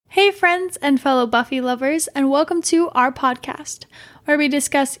Hey friends and fellow Buffy lovers, and welcome to our podcast, where we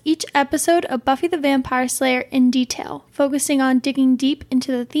discuss each episode of Buffy the Vampire Slayer in detail, focusing on digging deep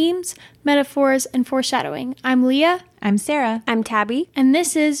into the themes, metaphors, and foreshadowing. I'm Leah. I'm Sarah. I'm Tabby. And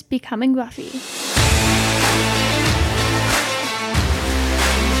this is Becoming Buffy.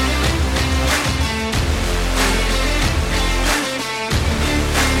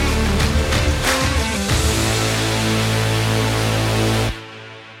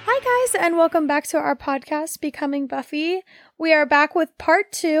 And welcome back to our podcast, Becoming Buffy. We are back with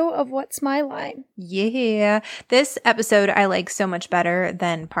part 2 of What's My Line? Yeah. This episode I like so much better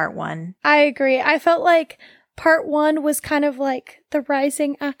than part 1. I agree. I felt like part 1 was kind of like the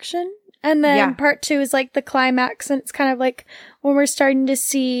rising action. And then part 2 is like the climax. And it's kind of like when we're starting to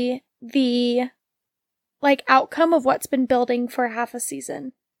see the like outcome of what's been building for half a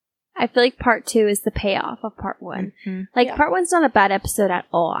season. I feel like part 2 is the payoff of part 1. Mm-hmm. Part 1's not a bad episode at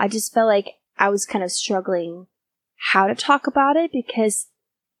all. I just felt like I was kind of struggling how to talk about it because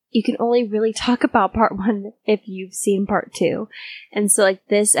you can only really talk about part 1 if you've seen part 2. And so like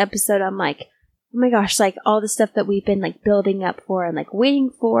this episode, I'm like, oh my gosh, like all the stuff that we've been like building up for and like waiting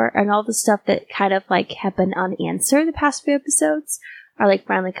for and all the stuff that kind of like have been unanswered the past few episodes are like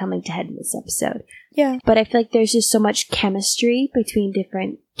finally coming to head in this episode. Yeah. But I feel like there's just so much chemistry between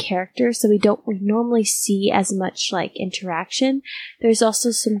different characters, so we don't normally see as much like interaction. There's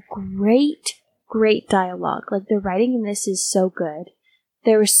also some great dialogue. Like the writing in this is so good.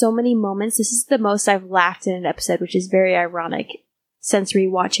 There were so many moments. This is the most I've laughed in an episode, which is very ironic since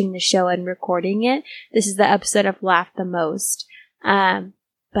rewatching the show and recording it. This is the episode I've laughed the most.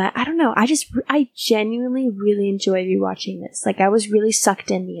 But I don't know. I genuinely really enjoy rewatching this. Like I was really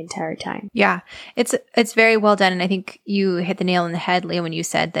sucked in the entire time. Yeah. It's very well done. And I think you hit the nail on the head, Leah, when you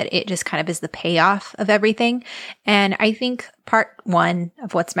said that it just kind of is the payoff of everything. And I think part 1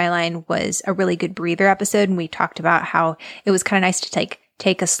 of What's My Line was a really good breather episode. And we talked about how it was kind of nice to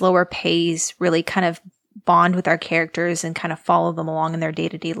take a slower pace, really kind of bond with our characters and kind of follow them along in their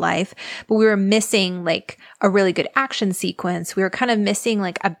day-to-day life. But we were missing like a really good action sequence. We were kind of missing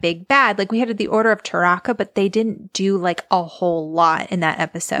like a big bad. Like we had the Order of Taraka, but they didn't do like a whole lot in that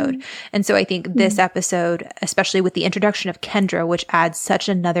episode. Mm-hmm. And so I think this episode, especially with the introduction of Kendra, which adds such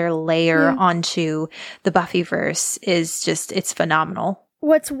another layer onto the Buffyverse, is just, it's phenomenal.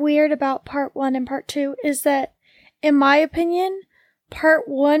 What's weird about part 1 and part 2 is that, in my opinion, part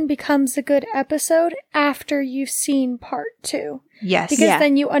 1 becomes a good episode after you've seen part 2. Yes. Because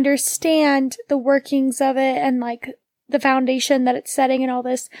then you understand the workings of it and like the foundation that it's setting and all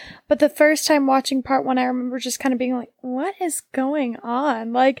this. But the first time watching part 1, I remember just kind of being like, what is going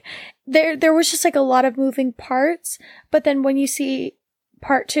on? Like there was just like a lot of moving parts. But then when you see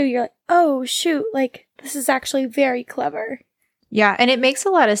part 2, you're like, oh shoot, like this is actually very clever. Yeah, and it makes a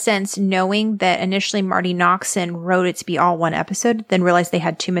lot of sense knowing that initially Marty Noxon wrote it to be all 1 episode, then realized they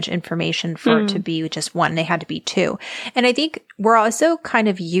had too much information for it to be just 1. They had to be 2. And I think we're also kind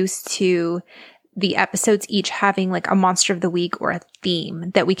of used to the episodes each having like a monster of the week or a theme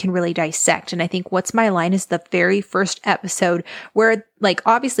that we can really dissect. And I think What's My Line is the very first episode where like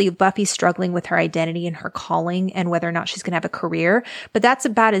obviously Buffy's struggling with her identity and her calling and whether or not she's going to have a career, but that's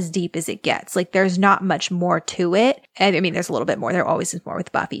about as deep as it gets. Like there's not much more to it. And I mean, there's a little bit more. There always is more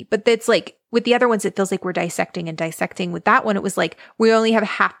with Buffy, but it's like with the other ones, it feels like we're dissecting and dissecting. With that one, it was like, we only have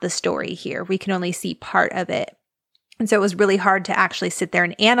half the story here. We can only see part of it. And so it was really hard to actually sit there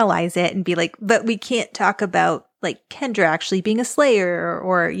and analyze it and be like, but we can't talk about like Kendra actually being a Slayer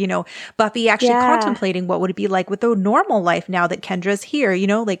or, you know, Buffy actually contemplating what would it be like with a normal life now that Kendra's here, you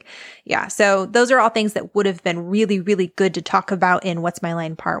know, like, yeah. So those are all things that would have been really, really good to talk about in What's My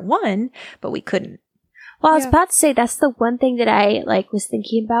Line part 1, but we couldn't. Well, I was about to say that's the one thing that I like was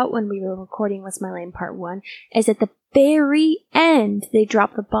thinking about when we were recording What's My Line part 1 is at the very end they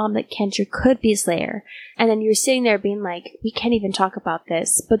dropped the bomb that Kendra could be a Slayer, and then you're sitting there being like, we can't even talk about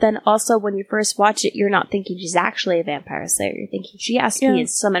this. But then also when you first watch it, you're not thinking she's actually a vampire Slayer. You're thinking she has to be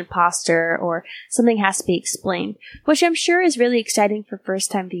some imposter or something has to be explained, which I'm sure is really exciting for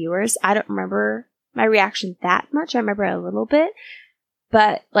first time viewers. I don't remember my reaction that much. I remember a little bit.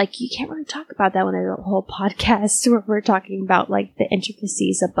 But, like, you can't really talk about that when there's a whole podcast where we're talking about, like, the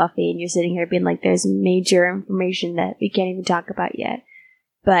intricacies of Buffy, and you're sitting here being like, there's major information that we can't even talk about yet.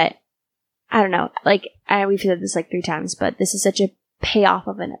 But, I don't know. Like, we've said this, like, 3 times, but this is such a payoff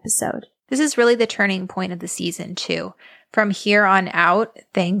of an episode. This is really the turning point of the season, too. From here on out,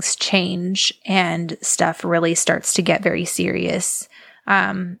 things change, and stuff really starts to get very serious.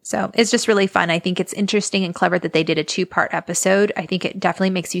 So it's just really fun. I think it's interesting and clever that they did a 2-part episode. I think it definitely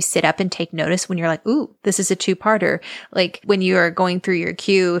makes you sit up and take notice when you're like, ooh, this is a 2-parter. Like when you are going through your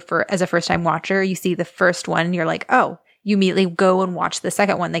queue as a first time watcher, you see the first one and you're like, oh, you immediately go and watch the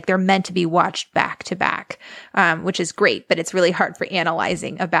second one. Like they're meant to be watched back to back, which is great, but it's really hard for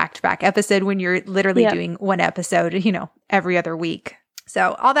analyzing a back to back episode when you're literally doing one episode, every other week.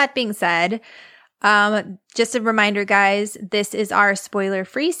 So all that being said, just a reminder, guys, this is our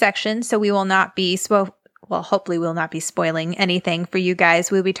spoiler-free section, so we will not be hopefully we'll not be spoiling anything for you guys.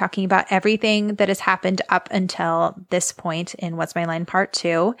 We'll be talking about everything that has happened up until this point in What's My Line Part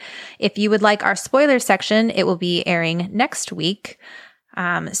 2. If you would like our spoiler section, it will be airing next week.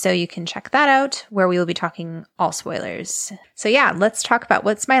 So you can check that out, where we will be talking all spoilers. So yeah, let's talk about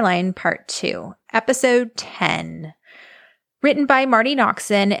What's My Line Part 2, Episode 10. Written by Marti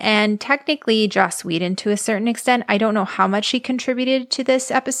Noxon and technically Joss Whedon to a certain extent. I don't know how much he contributed to this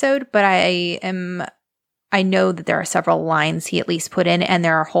episode, but I know that there are several lines he at least put in, and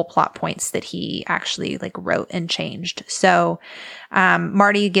there are whole plot points that he actually wrote and changed. So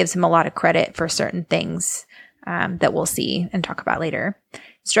Marty gives him a lot of credit for certain things that we'll see and talk about later.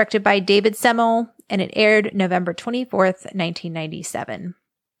 It's directed by David Semel, and it aired November 24th, 1997.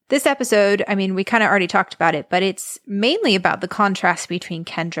 This episode, we kind of already talked about it, but it's mainly about the contrast between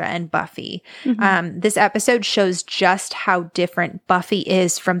Kendra and Buffy. Mm-hmm. This episode shows just how different Buffy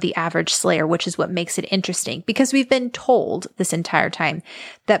is from the average Slayer, which is what makes it interesting, because we've been told this entire time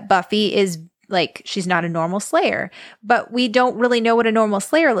that Buffy is she's not a normal Slayer, but we don't really know what a normal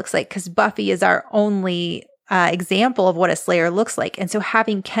Slayer looks like because Buffy is our only example of what a Slayer looks like. And so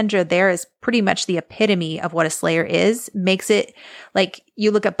having Kendra there is pretty much the epitome of what a Slayer is, makes it you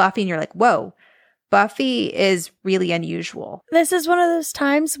look at Buffy and you're like, whoa, Buffy is really unusual. This is one of those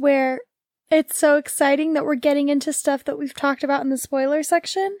times where it's so exciting that we're getting into stuff that we've talked about in the spoiler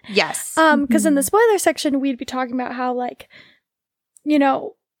section. Yes. Because in the spoiler section, we'd be talking about how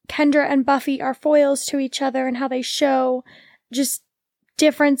Kendra and Buffy are foils to each other and how they show just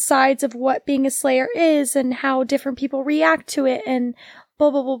different sides of what being a Slayer is and how different people react to it and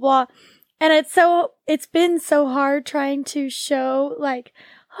blah, blah, blah, blah. And it's been so hard trying to show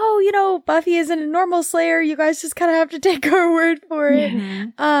Buffy isn't a normal Slayer. You guys just kind of have to take our word for it.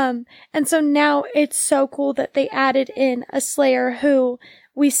 Mm-hmm. And so now it's so cool that they added in a Slayer who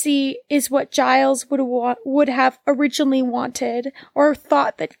we see is what Giles would have originally wanted or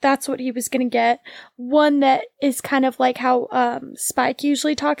thought that that's what he was going to get. One that is kind of like how Spike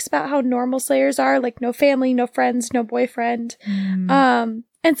usually talks about how normal Slayers are, no family, no friends, no boyfriend. Mm.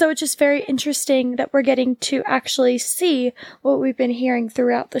 And so it's just very interesting that we're getting to actually see what we've been hearing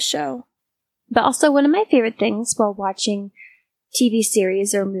throughout the show. But also one of my favorite things while watching TV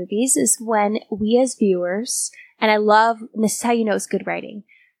series or movies is when we as viewers, and I love, and this is how you know it's good writing,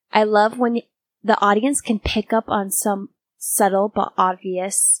 I love when the audience can pick up on some subtle but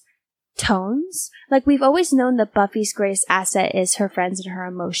obvious tones. We've always known that Buffy's greatest asset is her friends and her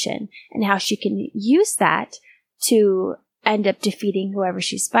emotion, and how she can use that to end up defeating whoever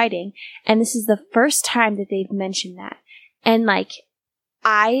she's fighting. And this is the first time that they've mentioned that. And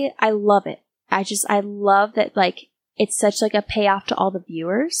I love it. I love that it's such a payoff to all the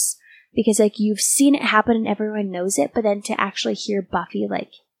viewers, because you've seen it happen and everyone knows it, but then to actually hear Buffy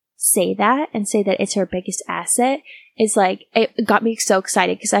say that and say that it's her biggest asset is it got me so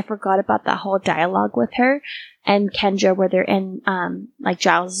excited, because I forgot about that whole dialogue with her and Kendra where they're in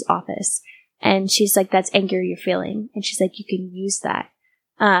Giles' office, and she's like, that's anger you're feeling, and she's like, you can use that,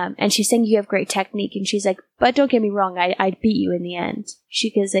 and she's saying you have great technique, and she's like, but don't get me wrong, I beat you in the end.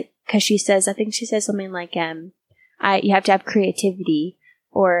 Because she says, I think she says something like you have to have creativity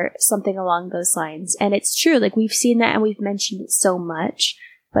or something along those lines. And it's true, we've seen that and we've mentioned it so much,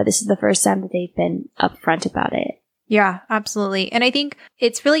 but this is the first time that they've been upfront about it. Yeah, absolutely. And I think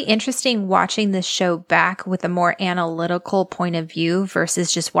it's really interesting watching this show back with a more analytical point of view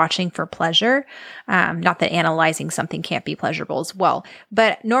versus just watching for pleasure. Not that analyzing something can't be pleasurable as well,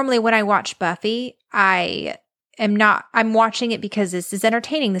 but normally when I watch Buffy, I'm watching it because this is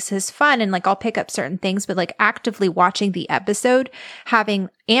entertaining, this is fun, and I'll pick up certain things, but actively watching the episode, having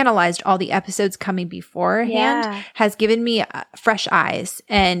analyzed all the episodes coming beforehand, has given me fresh eyes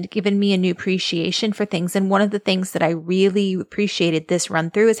and given me a new appreciation for things. And one of the things that I really appreciated this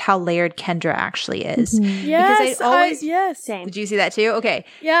run through is how layered Kendra actually is. Mm-hmm. Yes, yes. Same. Did you see that too? Okay.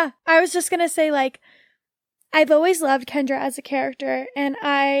 Yeah, I was just gonna say I've always loved Kendra as a character, and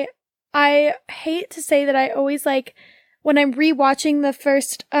I hate to say that I always when I'm rewatching the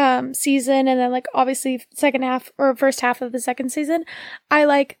first season and then obviously second half or first half of the second season, I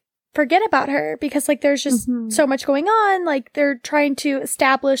forget about her because like there's just so much going on. Like they're trying to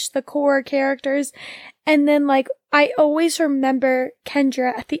establish the core characters. And then like I always remember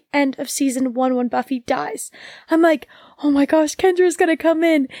Kendra at the end of season 1 when Buffy dies. I'm like, oh my gosh, Kendra's gonna come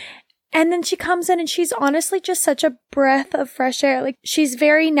in. And then she comes in and she's honestly just such a breath of fresh air. Like, she's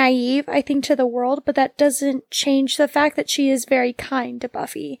very naive, I think, to the world, but that doesn't change the fact that she is very kind to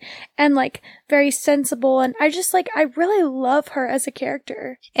Buffy and, like, very sensible. And I just, like, I really love her as a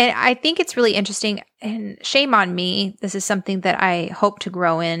character. And I think it's really interesting, and shame on me, this is something that I hope to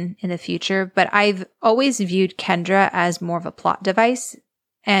grow in the future, but I've always viewed Kendra as more of a plot device.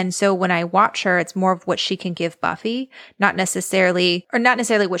 And so when I watch her, it's more of what she can give Buffy, not necessarily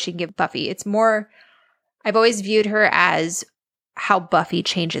what she can give Buffy. It's more, I've always viewed her as how Buffy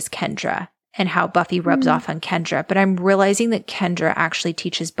changes Kendra and how Buffy rubs off on Kendra. But I'm realizing that Kendra actually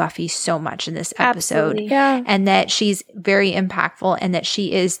teaches Buffy so much in this episode. Absolutely. Yeah. And that she's very impactful and that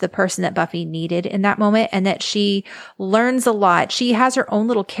she is the person that Buffy needed in that moment and that she learns a lot. She has her own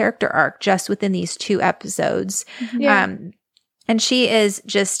little character arc just within these 2 episodes. Yeah. And she is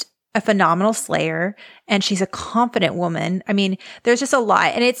just a phenomenal slayer and she's a confident woman. I mean, there's just a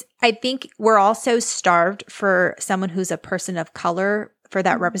lot. And I think we're also starved for someone who's a person of color for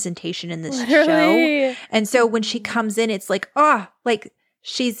that representation in this show. And so when she comes in, it's like,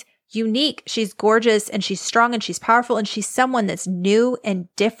 she's unique, she's gorgeous, and she's strong and she's powerful and she's someone that's new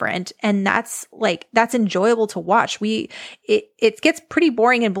and different. And that's enjoyable to watch. It gets pretty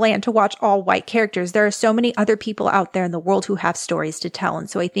boring and bland to watch all white characters. There are so many other people out there in the world who have stories to tell. And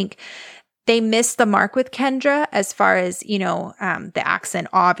so I think they missed the mark with Kendra as far as, the accent,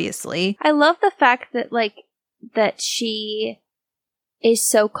 obviously. I love the fact that that she is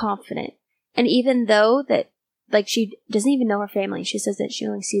so confident. And even though that she doesn't even know her family. She says that she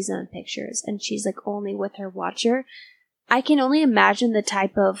only sees them in pictures and she's only with her watcher. I can only imagine the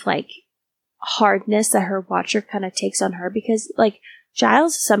type of hardness that her watcher kind of takes on her because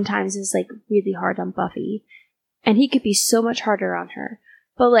Giles sometimes is really hard on Buffy and he could be so much harder on her.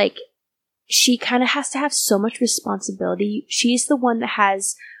 But she kind of has to have so much responsibility. She's the one that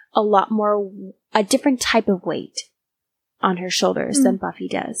has a different type of weight on her shoulders than Buffy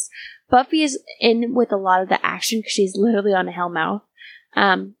does. Buffy is in with a lot of the action because she's literally on a hellmouth.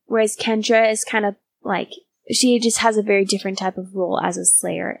 Whereas Kendra is kind of she just has a very different type of role as a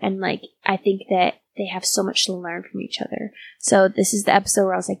slayer. And I think that they have so much to learn from each other. So this is the episode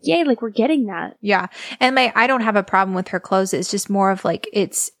where I was like, yay, we're getting that. Yeah. And I don't have a problem with her clothes. It's just more of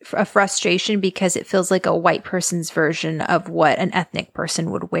it's a frustration because it feels like a white person's version of what an ethnic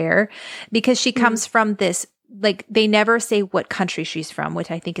person would wear because she comes from this they never say what country she's from,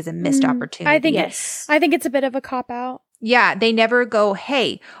 which I think is a missed opportunity. I think it's a bit of a cop-out. Yeah, they never go,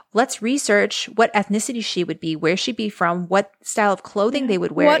 hey, let's research what ethnicity she would be, where she'd be from, what style of clothing they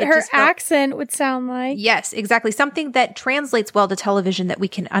would wear. What her accent would sound like. Yes, exactly. Something that translates well to television that we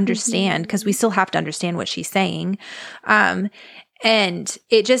can understand because we still have to understand what she's saying. And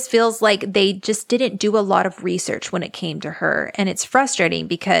it just feels like they just didn't do a lot of research when it came to her. And it's frustrating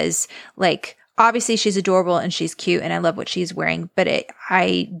because obviously she's adorable and she's cute and I love what she's wearing, but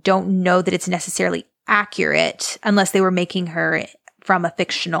I don't know that it's necessarily accurate unless they were making her from a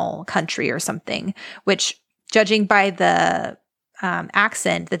fictional country or something, which judging by the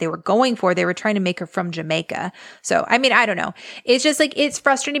accent that they were going for, they were trying to make her from Jamaica. So, I mean, I don't know. It's just it's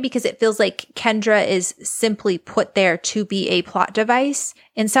frustrating because it feels like Kendra is simply put there to be a plot device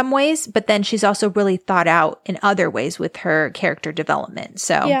in some ways, but then she's also really thought out in other ways with her character development.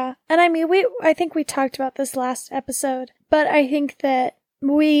 So, yeah. And I mean, I think we talked about this last episode, but I think that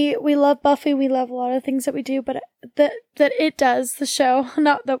we love Buffy. We love a lot of things that we do, but that it does, the show,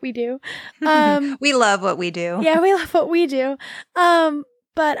 not that we do. We love what we do. Yeah, we love what we do.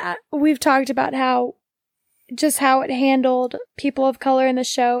 But we've talked about how it handled people of color in the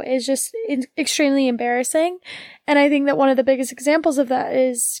show is just extremely embarrassing. And I think that one of the biggest examples of that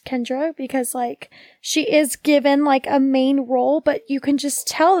is Kendra, because she is given a main role, but you can just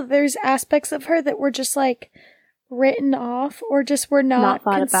tell that there's aspects of her that were just written off or just were not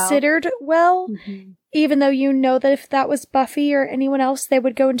considered well, even though that if that was Buffy or anyone else, they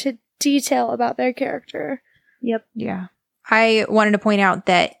would go into detail about their character. Yep. Yeah. I wanted to point out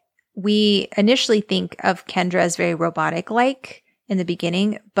that we initially think of Kendra as very robotic-like in the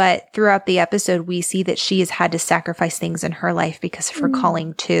beginning, but throughout the episode, we see that she has had to sacrifice things in her life because of her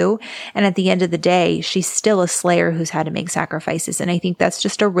calling too. And at the end of the day, she's still a slayer who's had to make sacrifices. And I think that's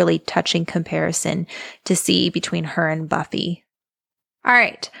just a really touching comparison to see between her and Buffy. All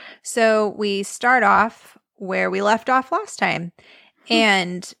right. So we start off where we left off last time.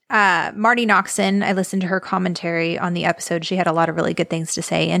 And Marty Noxon, I listened to her commentary on the episode. She had a lot of really good things to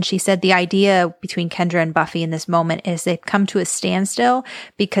say. And she said the idea between Kendra and Buffy in this moment is they've come to a standstill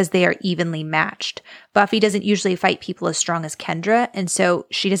because they are evenly matched. Buffy doesn't usually fight people as strong as Kendra. And so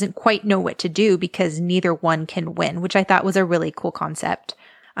she doesn't quite know what to do because neither one can win, which I thought was a really cool concept.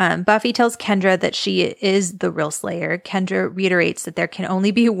 Buffy tells Kendra that she is the real Slayer. Kendra reiterates that there can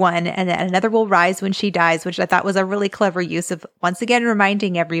only be one and that another will rise when she dies, which I thought was a really clever use of, once again,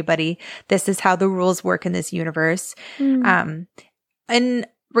 reminding everybody this is how the rules work in this universe. In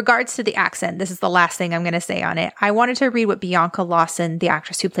regards to the accent, this is the last thing I'm going to say on it. I wanted to read what Bianca Lawson, the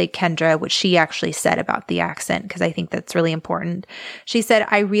actress who played Kendra, what she actually said about the accent, because I think that's really important. She said,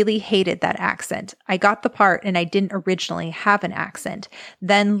 "I really hated that accent. I got the part and I didn't originally have an accent.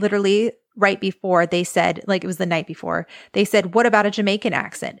 Then literally right before they said, like it was the night before, they said, what about a Jamaican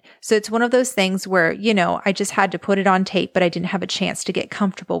accent? So it's one of those things where, you know, I just had to put it on tape, but I didn't have a chance to get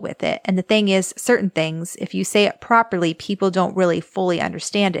comfortable with it. And the thing is, certain things, if you say it properly, people don't really fully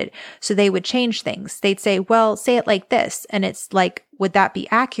understand it. So they would change things. They'd say, well, say it like this. And it's like, would that be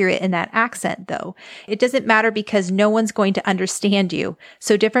accurate in that accent though? It doesn't matter because no one's going to understand you.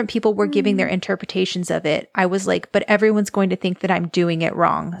 So different people were giving their interpretations of it. I was like, but everyone's going to think that I'm doing it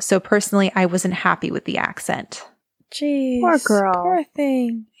wrong. So personally, I wasn't happy with the accent." Jeez. Poor girl. Poor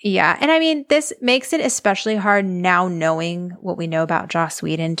thing. Yeah. And I mean, this makes it especially hard now knowing what we know about Joss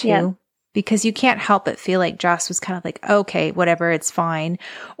Whedon too. Yeah. Because you can't help but feel like Joss was kind of like, okay, whatever, it's fine.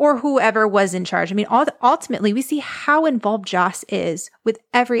 Or whoever was in charge. I mean, ultimately, we see how involved Joss is with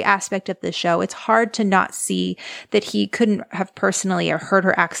every aspect of the show. It's hard to not see that he couldn't have personally heard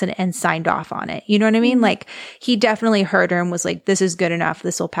her accent and signed off on it. You know what I mean? Like, he definitely heard her and was like, this is good enough.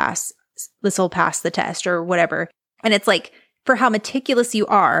 This will pass the test or whatever. And it's like, for how meticulous you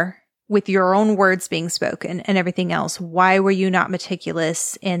are with your own words being spoken and everything else, why were you not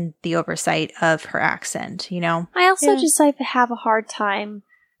meticulous in the oversight of her accent, you know? I also just like have a hard time,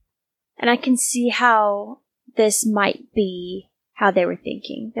 and I can see how this might be how they were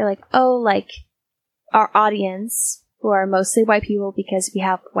thinking. They're like, oh, like, our audience, who are mostly white people because we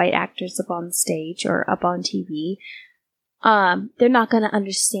have white actors up on stage or up on TV, they're not going to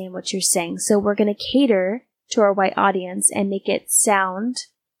understand what you're saying. So we're going to cater to our white audience and make it sound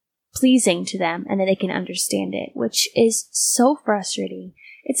pleasing to them, and then they can understand it, which is so frustrating.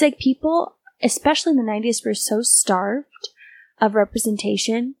 It's like people, especially in the 90s, were so starved of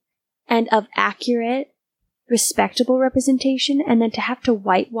representation and of accurate, respectable representation, and then to have to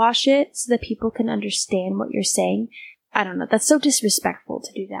whitewash it so that people can understand what you're saying. I don't know. That's so disrespectful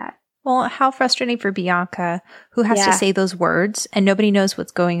to do that. Well, how frustrating for Bianca, who has to say those words and nobody knows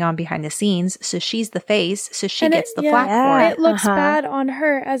what's going on behind the scenes. So she's the face, so she gets the flack for it. It looks bad on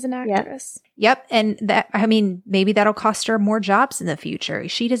her as an actress. Yep. And that, I mean, maybe that'll cost her more jobs in the future.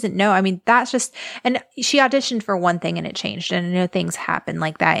 She doesn't know. I mean, that's just, and she auditioned for one thing and it changed. And I know things happen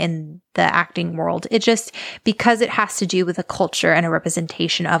like that in the acting world. It just, because it has to do with a culture and a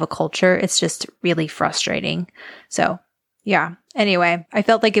representation of a culture, it's just really frustrating. So, yeah. Anyway, I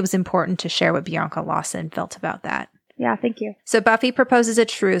felt like it was important to share what Bianca Lawson felt about that. Yeah, thank you. So Buffy proposes a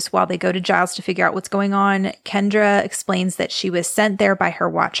truce while they go to Giles to figure out what's going on. Kendra explains that she was sent there by her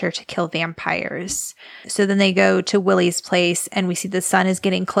watcher to kill vampires. So then they go to Willie's place and we see the sun is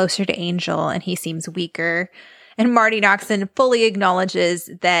getting closer to Angel and he seems weaker. And Marty Noxon fully acknowledges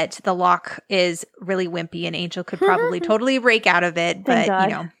that the lock is really wimpy and Angel could probably totally break out of it. But,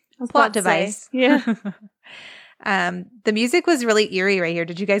 you know, plot device. Yeah. The music was really eerie right here.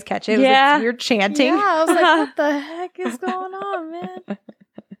 Did you guys catch it? It was like weird chanting. Yeah, I was like, what the heck is going on, man?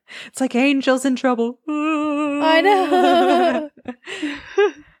 It's like Angel's in trouble. I know.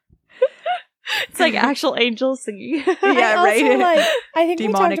 It's like actual angels singing. Yeah, right. Also, like, I think Demonic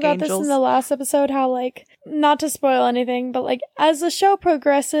we talked about this in the last episode, how, like, not to spoil anything, but, like, as the show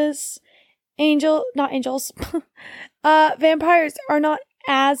progresses, vampires are not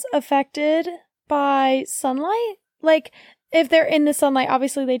as affected by sunlight. Like, if they're in the sunlight,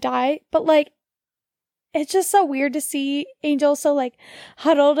 obviously they die, but, like, it's just so weird to see Angel so, like,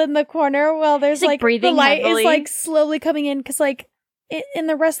 huddled in the corner while there's, like the light heavily. Is, like, slowly coming in, because, like, in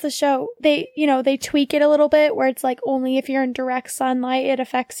the rest of the show, they tweak it a little bit, where it's, like, only if you're in direct sunlight, it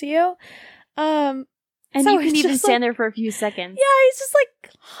affects you. And so you can even stand there for a few seconds. Yeah, he's just,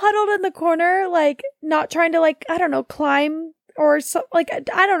 like, huddled in the corner, like, not trying to, like, I don't know, climb or so, like,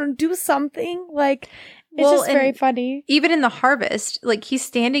 I don't know, do something. Like, it's just very funny. Even in the harvest, like, he's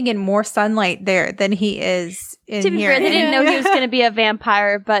standing in more sunlight there than he is in here. To be fair, they didn't know he was going to be a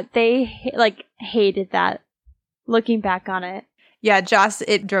vampire, but they, like, hated that, looking back on it. Yeah, Joss,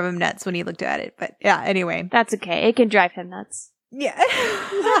 it drove him nuts when he looked at it. But yeah, anyway. That's okay. It can drive him nuts. Yeah.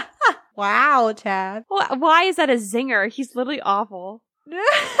 Wow, Tab. Why is that a zinger? He's literally awful.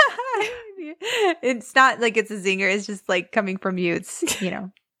 It's not like it's a zinger. It's just like coming from you. It's,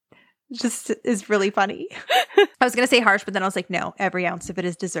 just is really funny. I was going to say harsh, but then I was like, no, every ounce of it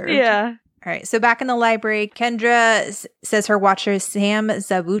is deserved. Yeah. All right. So back in the library, Kendra says her watcher is Sam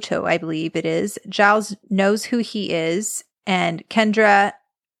Zabuto, I believe it is. Giles knows who he is. And Kendra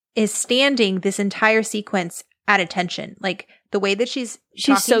is standing this entire sequence at attention. Like the way that she's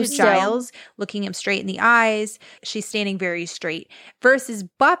talking so to Giles, looking him straight in the eyes, she's standing very straight. Versus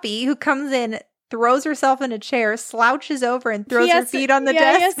Buffy, who comes in, throws herself in a chair, slouches over, and throws her feet on the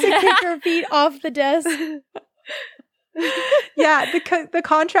desk. He has to kick her feet off the desk. Yeah, the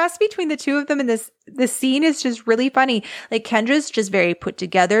contrast between the two of them in this scene is just really funny. Like Kendra's just very put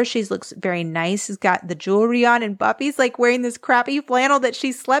together. She looks very nice. She's got the jewelry on, and Buffy's like wearing this crappy flannel that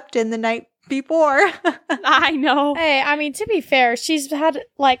she slept in the night before. I know. Hey, I mean, to be fair, she's had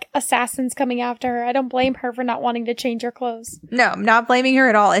like assassins coming after her. I don't blame her for not wanting to change her clothes. No, I'm not blaming her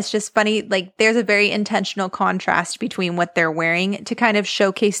at all. It's just funny. Like there's a very intentional contrast between what they're wearing to kind of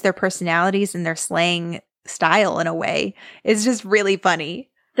showcase their personalities and their slang style in a way. It's just really funny.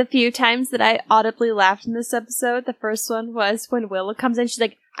 The few times that I audibly laughed in this episode, the first one was when Willow comes in, she's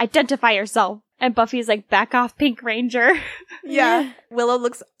like, identify yourself. And Buffy's like, back off, Pink Ranger. Yeah. Willow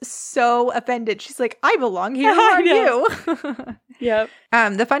looks so offended. She's like, I belong here. Who are you? Yep.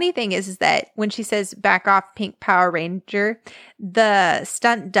 The funny thing is that when she says back off, Pink Power Ranger, the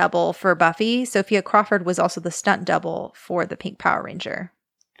stunt double for Buffy, Sophia Crawford, was also the stunt double for the Pink Power Ranger.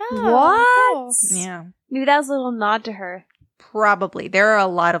 What? Cool. Yeah. Maybe that was a little nod to her. Probably. There are a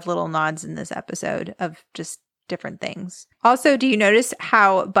lot of little nods in this episode of just different things. Also, do you notice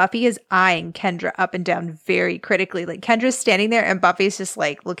how Buffy is eyeing Kendra up and down very critically? Like Kendra's standing there and Buffy's just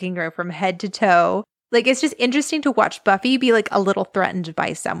like looking at her from head to toe. Like it's just interesting to watch Buffy be like a little threatened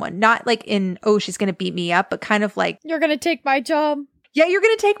by someone. Not like in, oh, she's going to beat me up, but kind of like, You're going to take my job. yeah, you're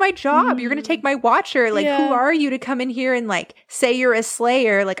going to take my job. You're going to take my watcher. Like, Yeah. who are you to come in here and like say you're a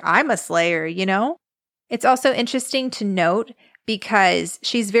slayer? Like, I'm a slayer, you know? It's also interesting to note because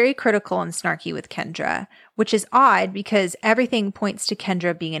she's very critical and snarky with Kendra, which is odd because everything points to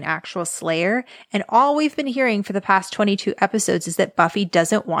Kendra being an actual slayer. And all we've been hearing for the past 22 episodes is that Buffy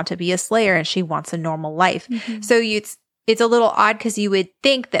doesn't want to be a slayer and she wants a normal life. Mm-hmm. So it's a little odd because you would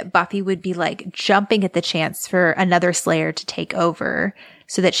think that Buffy would be like jumping at the chance for another slayer to take over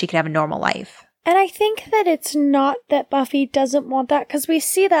so that she could have a normal life. And I think that it's not that Buffy doesn't want that, because we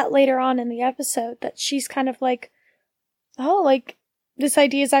see that later on in the episode, that she's kind of like, oh, like, this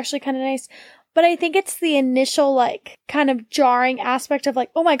idea is actually kind of nice. But I think it's the initial, like, kind of jarring aspect of,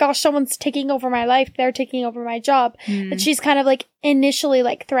 like, oh my gosh, someone's taking over my life, they're taking over my job. That she's kind of, like, initially,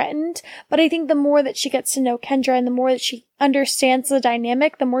 like, threatened. But I think the more that she gets to know Kendra and the more that she understands the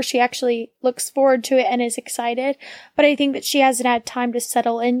dynamic, the more she actually looks forward to it and is excited. But I think that she hasn't had time to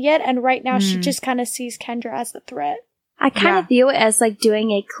settle in yet. And right now she just kind of sees Kendra as the threat. I kind of view it as like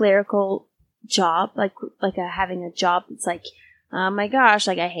doing a clerical job, like having a job that's like, oh my gosh,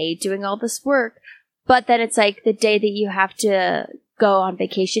 like I hate doing all this work. But then it's like the day that you have to go on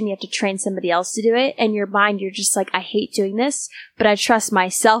vacation, you have to train somebody else to do it. And your mind, you're just like, I hate doing this, but I trust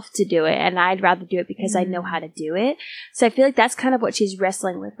myself to do it. And I'd rather do it because I know how to do it. So I feel like that's kind of what she's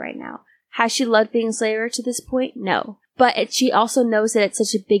wrestling with right now. Has she loved being a slayer to this point? No. But she also knows that it's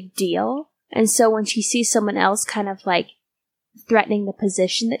such a big deal. And so when she sees someone else kind of like threatening the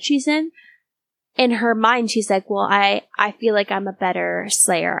position that she's in her mind, she's like, well, I feel like I'm a better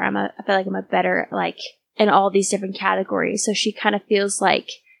slayer. I feel like I'm a better, like, in all these different categories. So she kind of feels like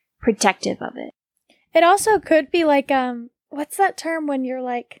protective of it. It also could be like, what's that term when you're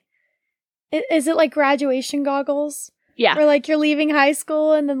like, is it like graduation goggles? Yeah. Or like you're leaving high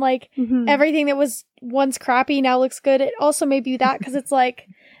school and then like everything that was once crappy now looks good. It also may be that because it's like,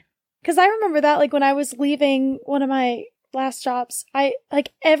 because I remember that like when I was leaving one of my last jobs, I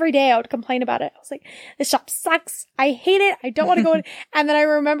like every day I would complain about it. I was like, this job sucks. I hate it. I don't want to go in. And then I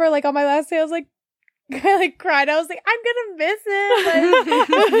remember like on my last day, I was like, I like cried. I was like, I'm gonna miss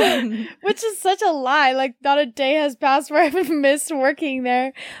it. Like, which is such a lie. Like not a day has passed where I haven't missed working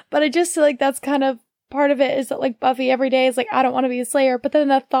there. But I just feel like that's kind of part of it, is that like Buffy every day is like, I don't want to be a slayer. But then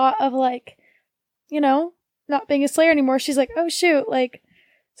the thought of like, you know, not being a slayer anymore, she's like, oh shoot, like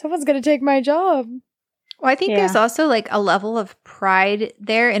someone's gonna take my job. Well, I think there's also like a level of pride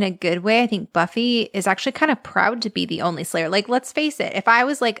there in a good way. I think Buffy is actually kind of proud to be the only Slayer. Like, let's face it, if I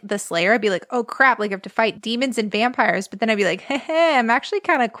was like the Slayer, I'd be like, oh crap, like I have to fight demons and vampires. But then I'd be like, hey, I'm actually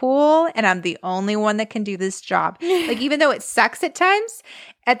kind of cool and I'm the only one that can do this job. Like, even though it sucks at times,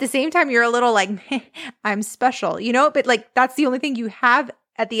 at the same time, you're a little like, I'm special, you know? But like, that's the only thing you have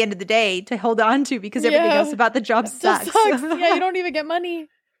at the end of the day to hold on to because everything else about the job sucks. Yeah, you don't even get money.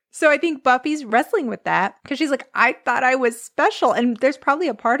 So I think Buffy's wrestling with that because she's like, I thought I was special. And there's probably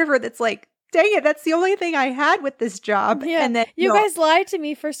a part of her that's like, dang it, that's the only thing I had with this job. Yeah. And then you guys lied to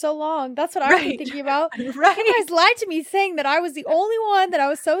me for so long. That's what I've been thinking about. Right. You guys lied to me saying that I was the only one, that I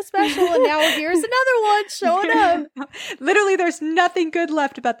was so special, and now here's another one showing up. Literally, there's nothing good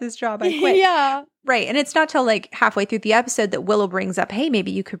left about this job. I quit. Yeah. Right. And it's not till like halfway through the episode that Willow brings up, hey,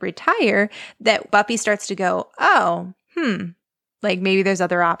 maybe you could retire, that Buffy starts to go, oh, like maybe there's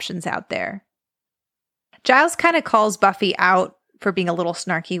other options out there. Giles kind of calls Buffy out for being a little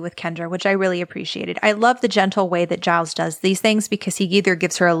snarky with Kendra, which I really appreciated. I love the gentle way that Giles does these things because he either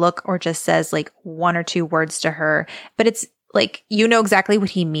gives her a look or just says like one or two words to her. But it's like, you know exactly what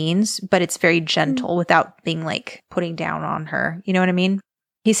he means, but it's very gentle without being like putting down on her. You know what I mean?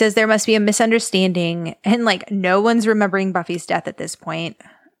 He says there must be a misunderstanding and like no one's remembering Buffy's death at this point.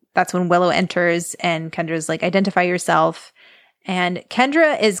 That's when Willow enters and Kendra's like, identify yourself. And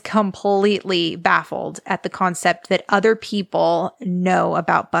Kendra is completely baffled at the concept that other people know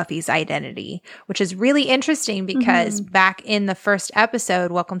about Buffy's identity, which is really interesting because back in the first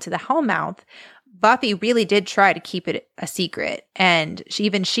episode, Welcome to the Hellmouth, Buffy really did try to keep it a secret. And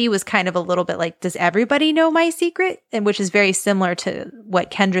she was kind of a little bit like, does everybody know my secret? And which is very similar to what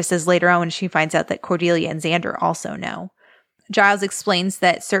Kendra says later on when she finds out that Cordelia and Xander also know. Giles explains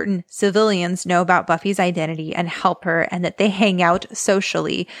that certain civilians know about Buffy's identity and help her and that they hang out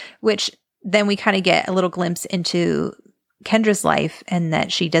socially, which then we kind of get a little glimpse into Kendra's life and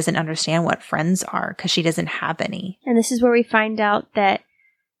that she doesn't understand what friends are because she doesn't have any. And this is where we find out that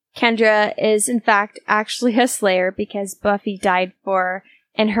Kendra is in fact actually a Slayer because Buffy died for,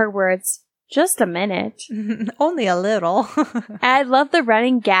 in her words, just a minute. Only a little. I love the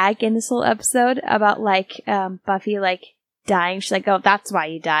running gag in this whole episode about like Buffy like dying. She's like, oh, that's why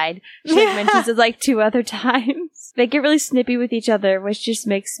you died. She like, mentions it like 2 other times. They get really snippy with each other, which just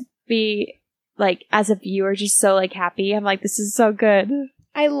makes me like, as a viewer, just so like happy. I'm like, this is so good.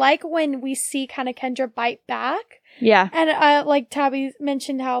 I like when we see kind of Kendra bite back. Yeah. And like Tabby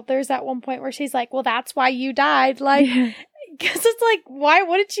mentioned how there's that one point where she's like, well, that's why you died. Like, because it's like, why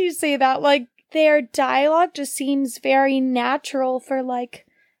wouldn't you say that? Like, their dialogue just seems very natural for like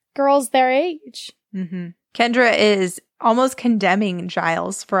girls their age. Kendra is almost condemning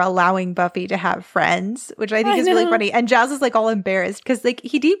Giles for allowing Buffy to have friends, which I think is really funny. And Giles is like all embarrassed because like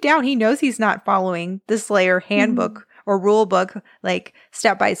he deep down, he knows he's not following the Slayer handbook or rule book, like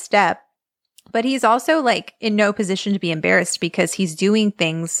step by step. But he's also like in no position to be embarrassed because he's doing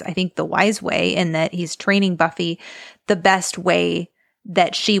things, I think, the wise way in that he's training Buffy the best way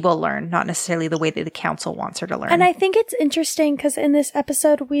that she will learn, not necessarily the way that the council wants her to learn. And I think it's interesting because in this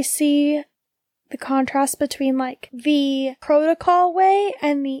episode, we see the contrast between like the protocol way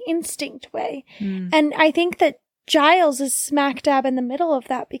and the instinct way. And I think that Giles is smack dab in the middle of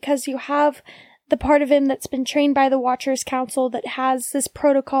that because you have the part of him that's been trained by the Watchers Council that has this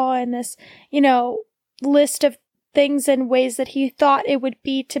protocol and this, you know, list of things and ways that he thought it would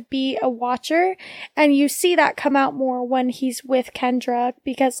be to be a Watcher. And you see that come out more when he's with Kendra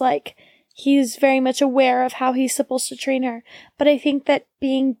because like he's very much aware of how he's supposed to train her. But I think that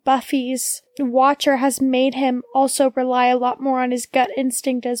being Buffy's Watcher has made him also rely a lot more on his gut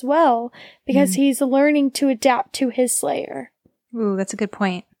instinct as well because he's learning to adapt to his Slayer. Ooh, that's a good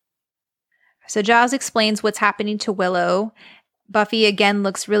point. So Giles explains what's happening to Willow. Buffy again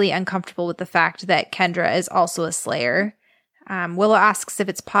looks really uncomfortable with the fact that Kendra is also a Slayer. Willow asks if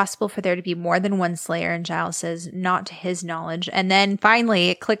it's possible for there to be more than one Slayer, and Giles says not to his knowledge. And then finally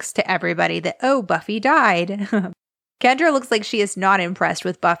it clicks to everybody that, oh, Buffy died. Kendra looks like she is not impressed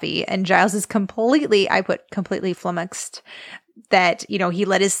with Buffy, and Giles is completely flummoxed that, you know, he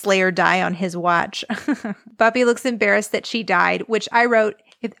let his Slayer die on his watch. Buffy looks embarrassed that she died, which I wrote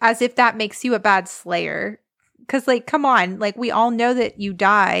as if that makes you a bad Slayer. Because, like, come on, like, we all know that you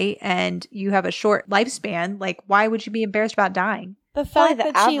die and you have a short lifespan. Like, why would you be embarrassed about dying? The fact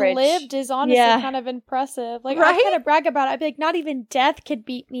that she lived is honestly kind of impressive. Like, right? I kind of brag about it. I'd be like, not even death could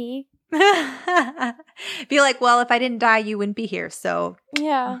beat me. Be like, well, if I didn't die, you wouldn't be here, so.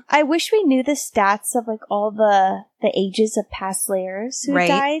 Yeah. I wish we knew the stats of, like, all the ages of past Slayers who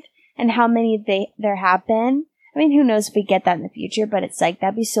died and how many there have been. I mean, who knows if we get that in the future, but it's like,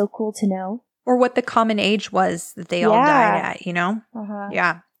 that'd be so cool to know. Or what the common age was that they all died at, you know? Uh-huh.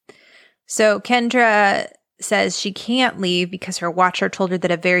 Yeah. So Kendra says she can't leave because her watcher told her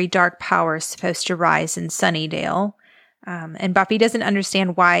that a very dark power is supposed to rise in Sunnydale. And Buffy doesn't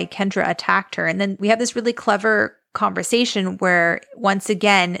understand why Kendra attacked her. And then we have this really clever conversation where, once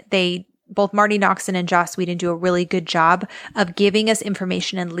again, both Marty Noxon and Joss Whedon do a really good job of giving us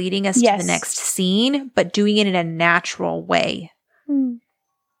information and leading us to the next scene, but doing it in a natural way.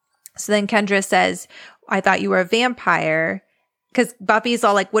 So then Kendra says, I thought you were a vampire. Because Buffy's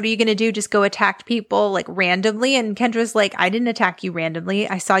all like, what are you going to do? Just go attack people like randomly? And Kendra's like, I didn't attack you randomly.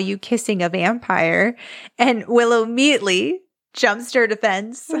 I saw you kissing a vampire. And Willow immediately jumps to her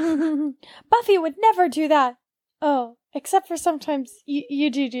defense. Buffy would never do that. Oh, except for sometimes you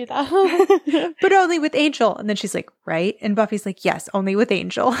do that. But only with Angel. And then she's like, right? And Buffy's like, yes, only with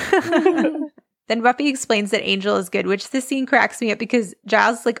Angel. Then Buffy explains that Angel is good, which this scene cracks me up because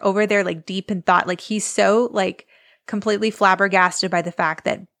Giles is like over there like deep in thought. Like he's so like completely flabbergasted by the fact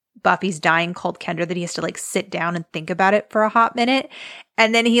that Buffy's dying cold Kendra that he has to like sit down and think about it for a hot minute.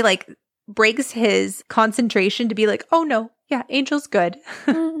 And then he like breaks his concentration to be like, oh no, yeah, Angel's good.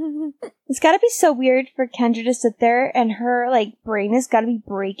 It's gotta be so weird for Kendra to sit there and her like brain has gotta be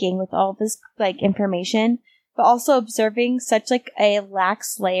breaking with all this like information, but also observing such like a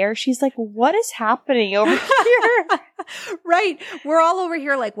lax Slayer. She's like, what is happening over here? Right. We're all over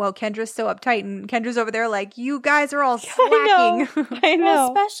here like, well, Kendra's so uptight, and Kendra's over there like, you guys are all slacking. I know. Well,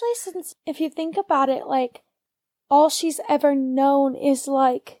 especially since if you think about it, like all she's ever known is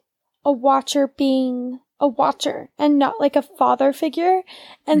like a watcher being a watcher and not like a father figure.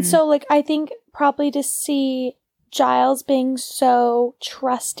 And so like I think probably to see Giles being so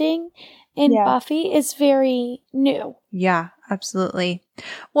trusting in Buffy is very new. Yeah, absolutely.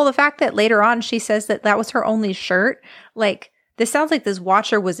 Well, the fact that later on she says that that was her only shirt, like this sounds like this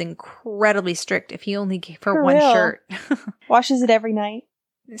watcher was incredibly strict if he only gave her one shirt. Washes it every night.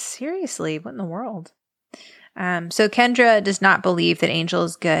 Seriously, what in the world? So Kendra does not believe that Angel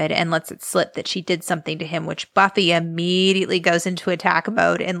is good and lets it slip that she did something to him, which Buffy immediately goes into attack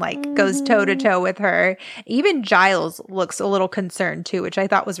mode and like goes toe to toe with her. Even Giles looks a little concerned too, which I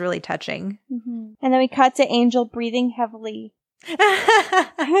thought was really touching. And then we cut to Angel breathing heavily.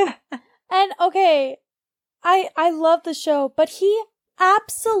 And okay, I love the show, but he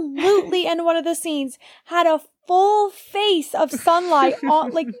absolutely in one of the scenes had a full face of sunlight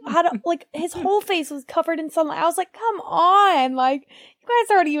on, like his whole face was covered in sunlight. I was like, come on, like you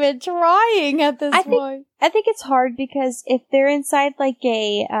guys aren't even trying at this point. I think it's hard because if they're inside like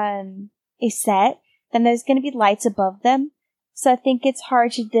a set, then there's going to be lights above them. So I think it's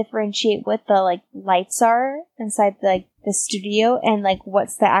hard to differentiate what the like lights are inside the studio and like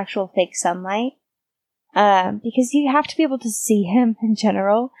what's the actual fake sunlight. Because you have to be able to see him in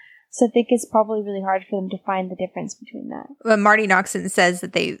general. So I think it's probably really hard for them to find the difference between that. Well, Marty Noxon says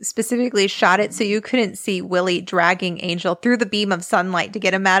that they specifically shot it so you couldn't see Willie dragging Angel through the beam of sunlight to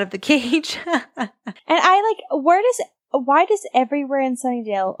get him out of the cage. And I like, why does everywhere in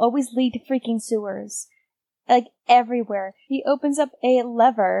Sunnydale always lead to freaking sewers? Like everywhere. He opens up a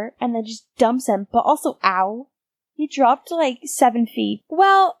lever and then just dumps him, but also, ow. He dropped like 7 feet.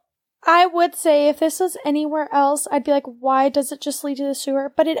 Well, I would say if this was anywhere else, I'd be like, why does it just lead to the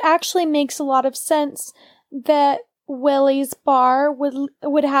sewer? But it actually makes a lot of sense that Willie's bar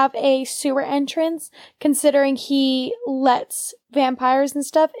would have a sewer entrance, considering he lets vampires and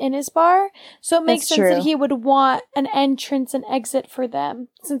stuff in his bar. So it makes sense that he would want an entrance and exit for them,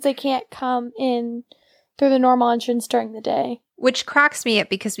 since they can't come in through the normal entrance during the day. Which cracks me up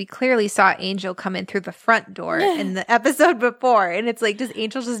because we clearly saw Angel come in through the front door in the episode before. And it's like, does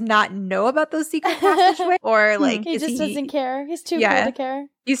Angel just not know about those secret passageways? Or like, he just doesn't care. He's too cool to care.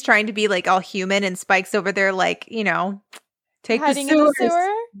 He's trying to be like all human and Spike's over there like, you know, take hiding the in the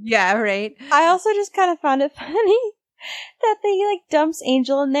sewer. Yeah, right. I also just kind of found it funny that they like dumps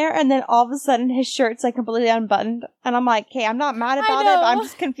Angel in there and then all of a sudden his shirt's like completely unbuttoned. And I'm like, hey, I'm not mad about it, but I'm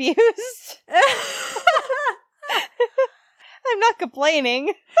just confused. I'm not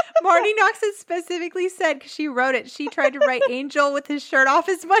complaining. Marty Noxon specifically said, because she wrote it, she tried to write Angel with his shirt off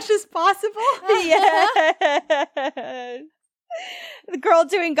as much as possible. Yes. The girl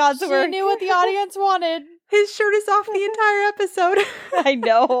doing God's work. She knew what the audience wanted. His shirt is off the entire episode. I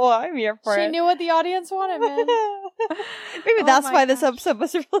know. I'm here for it. She knew what the audience wanted, man. Maybe that's why this episode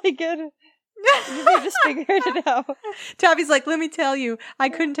was really good. They just figured it out. Tabby's like, let me tell you, I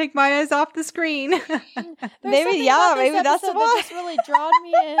couldn't take my eyes off the screen. Maybe that's what just really drawn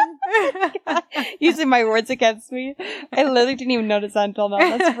me in. Using my words against me. I literally didn't even notice that until now.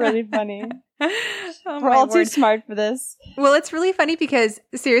 That's really funny. Oh, We're all too smart for this. Well, it's really funny because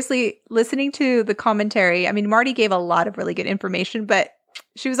seriously, listening to the commentary, I mean, Marty gave a lot of really good information, but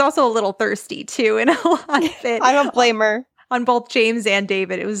she was also a little thirsty too in a lot of it. I don't blame her. On both James and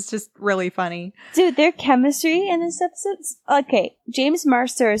David. It was just really funny. Dude, their chemistry in this episode. Okay, James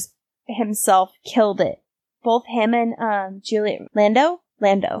Marsters himself killed it. Both him and Juliet Lando.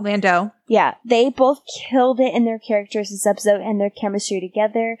 Yeah, they both killed it in their characters this episode and their chemistry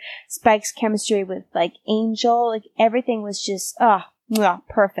together. Spike's chemistry with like Angel, like everything was just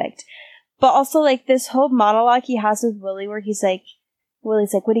perfect. But also like this whole monologue he has with Willie, where Willie's like,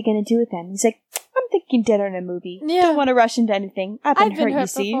 "What are you gonna do with him?" He's like, "I'm thinking dinner and a movie. Yeah. Don't want to rush into anything. I've been hurt, you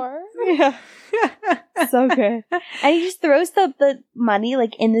see." before. Yeah. So good. And he just throws the money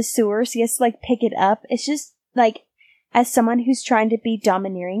like in the sewer, so he has to like pick it up. It's just like, as someone who's trying to be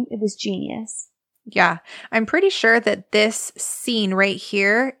domineering, it was genius. Yeah. I'm pretty sure that this scene right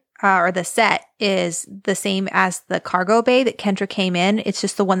here, or the set, is the same as the cargo bay that Kendra came in. It's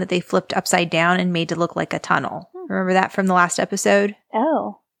just the one that they flipped upside down and made to look like a tunnel. Remember that from the last episode?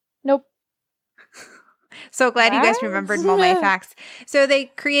 Oh. Nope. So glad you guys remembered all my facts. So they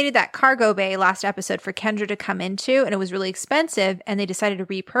created that cargo bay last episode for Kendra to come into, and it was really expensive, and they decided to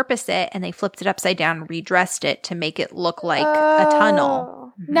repurpose it, and they flipped it upside down and redressed it to make it look like a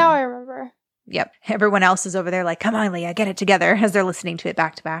tunnel. Now I remember. Yep. Everyone else is over there like, come on, Leah, get it together, as they're listening to it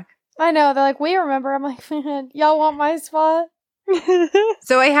back to back. I know. They're like, we remember. I'm like, man, y'all want my spot?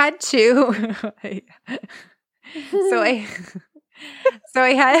 So I had to... So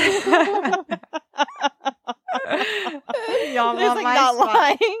I had... Y'all Leah's want like my not spot.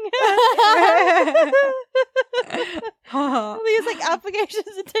 lying. Leah's like, applications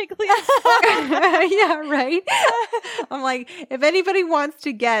to take Leah's spot. Yeah, right? I'm like, if anybody wants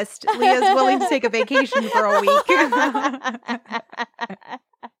to guest, Leah's willing to take a vacation for a week.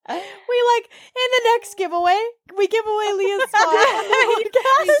 We like, in the next giveaway, we give away Leah's spot.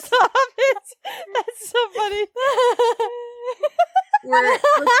 Stop it. That's so funny. We're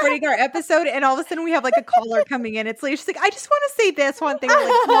recording our episode, and all of a sudden we have like a caller coming in. It's like, she's like, I just want to say this one thing. I'm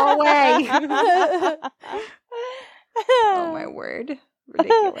like, go away. Oh my word.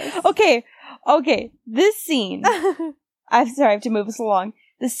 Ridiculous. Okay. This scene. I'm sorry, I have to move us along.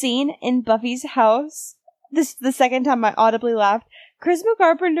 The scene in Buffy's house. This the second time I audibly laughed. Charisma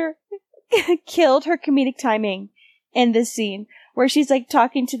Carpenter killed her comedic timing in this scene where she's like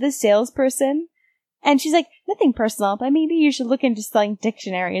talking to the salesperson. And she's like, nothing personal, but maybe you should look into selling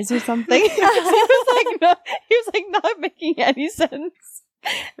dictionaries or something. He was like not making any sense.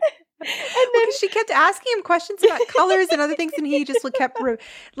 And then she kept asking him questions about colors and other things, and he just kept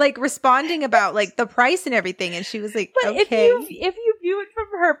responding about like the price and everything. And she was like, but okay. if you view it from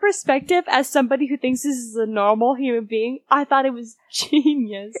her perspective as somebody who thinks this is a normal human being, I thought it was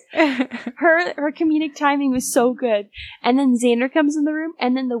genius. Her comedic timing was so good. And then Xander comes in the room,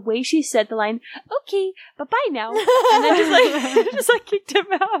 and then the way she said the line, "Okay, bye-bye now," and then just kicked him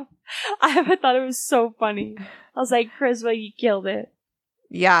out. I thought it was so funny. I was like, Charisma, you killed it.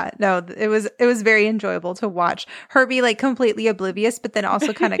 Yeah, no, it was very enjoyable to watch her be like completely oblivious, but then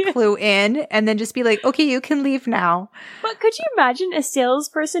also kind of clue in, and then just be like, okay, you can leave now. But could you imagine a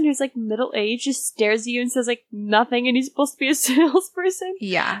salesperson who's like middle-aged just stares at you and says like nothing, and he's supposed to be a salesperson?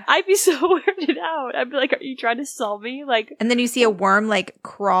 Yeah. I'd be so weirded out. I'd be like, are you trying to sell me? Like, and then you see a worm like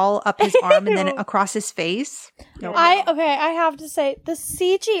crawl up his arm and then across his face. Nope. I have to say, the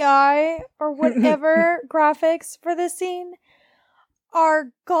CGI or whatever graphics for this scene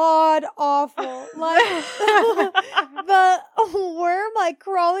are god awful. Like the worm like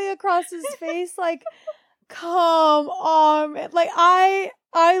crawling across his face, like, come on. Like I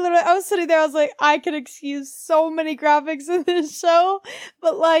was sitting there, I was like, I could excuse so many graphics in this show,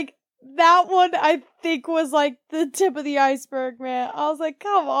 but like that one I think was like the tip of the iceberg, man. I was like,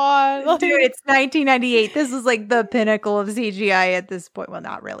 come on. Like, dude, it's 1998. This is like the pinnacle of CGI at this point. Well,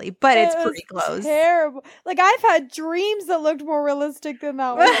 not really, but it's pretty close. Terrible. Like I've had dreams that looked more realistic than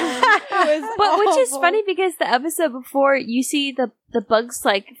that one. It was but which is awful. funny because the episode before you see the bugs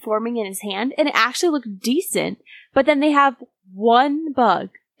like forming in his hand, and it actually looked decent. But then they have one bug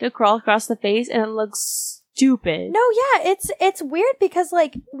to crawl across the face, and it looks stupid. No, yeah, it's weird because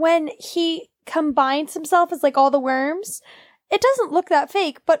like when he combines himself as like all the worms, it doesn't look that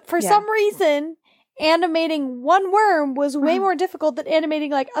fake, but for some reason animating one worm was way more difficult than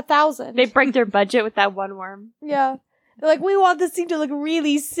animating like 1,000. They break their budget with that one worm. Yeah. They're like, we want this scene to look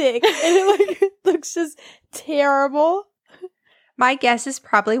really sick, and it looks just terrible. My guess is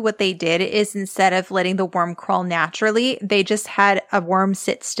probably what they did is instead of letting the worm crawl naturally, they just had a worm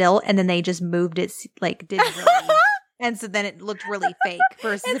sit still and then they just moved it, like did really And so then it looked really fake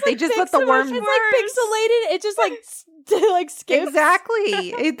versus if they just put the worms. It's pixelated. It just like skips.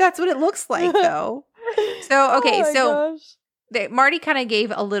 Exactly. That's what it looks like though. So, okay. Marty kind of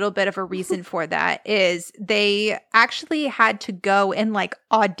gave a little bit of a reason for that is they actually had to go and like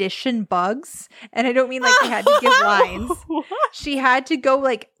audition bugs. And I don't mean like they had to give lines. She had to go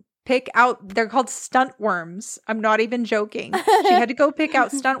like pick out, they're called stunt worms. I'm not even joking. She had to go pick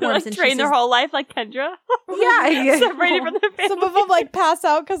out stunt worms. Like and train their whole life like Kendra. Yeah. Separated from their family. Some of them like pass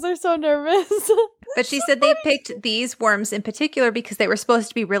out because they're so nervous. But she said they picked these worms in particular because they were supposed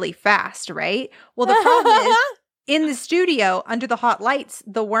to be really fast, right? Well, the problem is, in the studio, under the hot lights,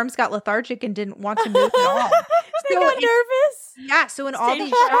 the worms got lethargic and didn't want to move at all. They got nervous? Yeah, so in all these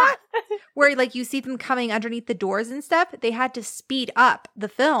shots where like you see them coming underneath the doors and stuff, they had to speed up the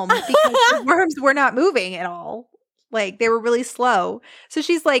film because the worms were not moving at all. Like, they were really slow. So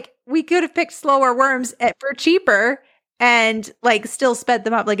she's like, we could have picked slower worms for cheaper and like still sped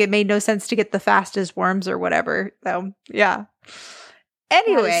them up. Like, it made no sense to get the fastest worms or whatever. So, yeah.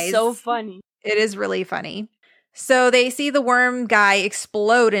 Anyways. So funny. It is really funny. So they see the worm guy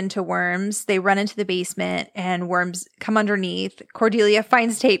explode into worms. They run into the basement and worms come underneath. Cordelia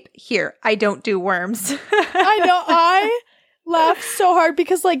finds tape. Here, I don't do worms. I know. I laughed so hard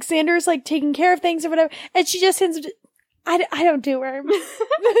because like Xander's like taking care of things or whatever. And she just hands it. I don't do worms.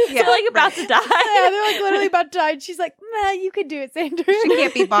 Yeah, they're like about to die. Yeah, they're like literally about to die. And she's like, nah, you can do it, Xander. She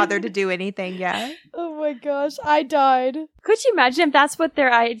can't be bothered to do anything yet. Oh my gosh, I died. Could you imagine if that's what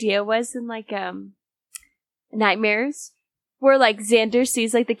their idea was in like Nightmares? Where like Xander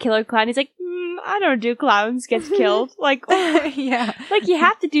sees like the killer clown, he's like, I don't do clowns, gets killed. Like, yeah. Like you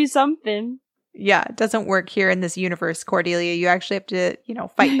have to do something. Yeah, it doesn't work here in this universe, Cordelia. You actually have to,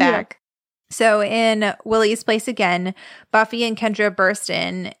 fight back. So in Willie's place again, Buffy and Kendra burst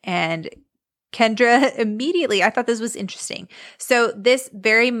in, and Kendra immediately, I thought this was interesting. So this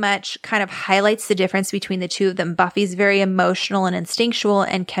very much kind of highlights the difference between the two of them. Buffy's very emotional and instinctual,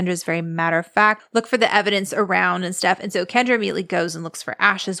 and Kendra's very matter of fact. Look for the evidence around and stuff. And so Kendra immediately goes and looks for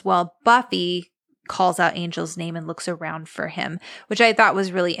Ash as well. Buffy calls out Angel's name and looks around for him, which I thought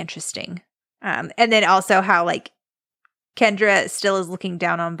was really interesting. And then also how like Kendra still is looking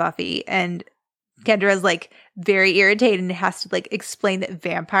down on Buffy, and Kendra is like very irritated and has to like explain that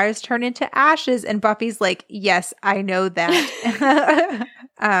vampires turn into ashes. And Buffy's like, yes, I know that.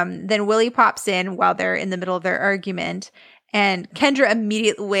 Then Willie pops in while they're in the middle of their argument, and Kendra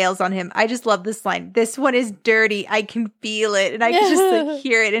immediately wails on him. I just love this line. This one is dirty. I can feel it. And I can just like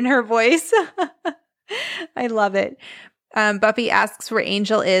hear it in her voice. I love it. Buffy asks where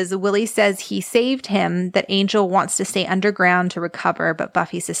Angel is. Willie says he saved him, that Angel wants to stay underground to recover, but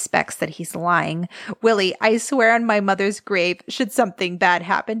Buffy suspects that he's lying. Willie, I swear on my mother's grave, should something bad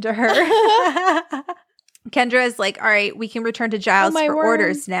happen to her. Kendra is like, all right, we can return to Giles for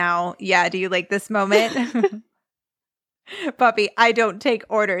orders now. Yeah, do you like this moment? Buffy, I don't take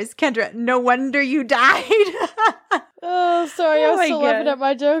orders. Kendra, no wonder you died. Oh, sorry, I was still laughing at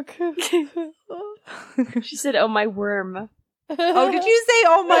my joke. She said, oh, my worm. Oh, did you say,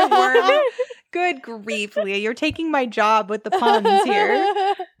 oh, my worm? Good grief, Leah. You're taking my job with the puns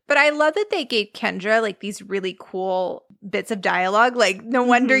here. But I love that they gave Kendra, like, these really cool bits of dialogue. Like, no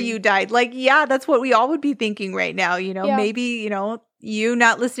wonder you died. Like, yeah, that's what we all would be thinking right now. Maybe, you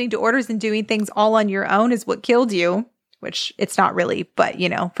not listening to orders and doing things all on your own is what killed you. Which it's not really, but,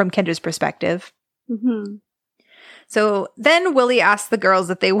 from Kendra's perspective. Mm-hmm. So then Willie asks the girls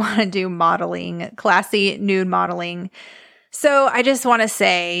if they want to do modeling, classy nude modeling. So I just want to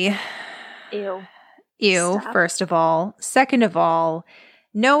say, ew, Stop. First of all. Second of all,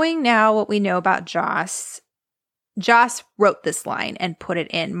 knowing now what we know about Joss wrote this line and put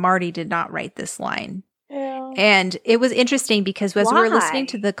it in. Marty did not write this line. Yeah. And it was interesting because as we were listening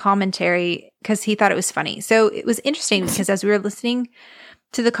to the commentary, because he thought it was funny. So it was interesting because as we were listening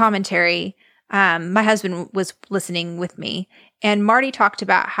to the commentary, my husband was listening with me, and Marty talked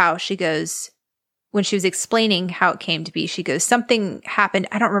about how she goes, when she was explaining how it came to be, she goes, something happened.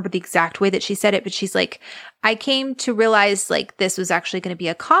 I don't remember the exact way that she said it, but she's like, I came to realize like this was actually going to be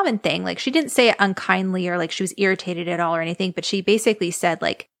a common thing. Like she didn't say it unkindly or like she was irritated at all or anything, but she basically said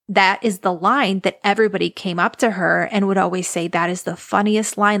like, that is the line that everybody came up to her and would always say, that is the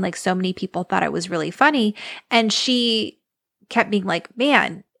funniest line. Like so many people thought it was really funny. And she kept being like,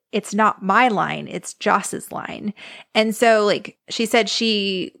 man, it's not my line, it's Joss's line. And so like she said,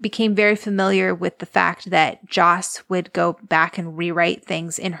 she became very familiar with the fact that Joss would go back and rewrite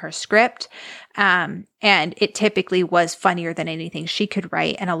things in her script. And it typically was funnier than anything she could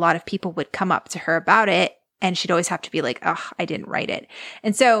write. And a lot of people would come up to her about it. And she'd always have to be like, oh, I didn't write it.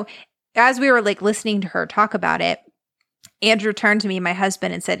 And so as we were like listening to her talk about it, Andrew turned to me, my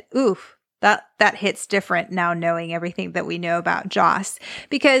husband, and said, oof, that hits different now knowing everything that we know about Joss.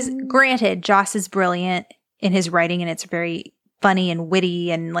 Because granted, Joss is brilliant in his writing and it's very funny and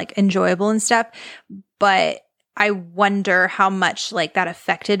witty and like enjoyable and stuff. But I wonder how much like that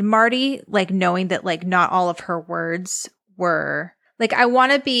affected Marty, like knowing that like not all of her words were like, I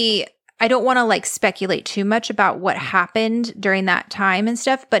don't want to like speculate too much about what happened during that time and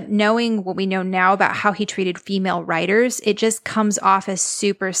stuff, but knowing what we know now about how he treated female writers, it just comes off as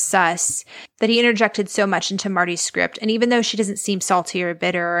super sus that he interjected so much into Marty's script. And even though she doesn't seem salty or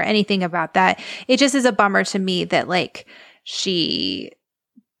bitter or anything about that, it just is a bummer to me that like I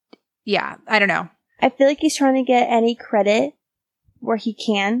don't know. I feel like he's trying to get any credit where he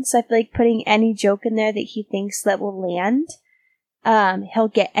can. So I feel like putting any joke in there that he thinks that will land, he'll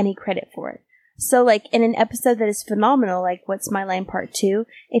get any credit for it. So like in an episode that is phenomenal, like What's My Line Part 2,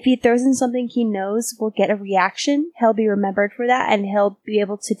 if he throws in something he knows will get a reaction, he'll be remembered for that and he'll be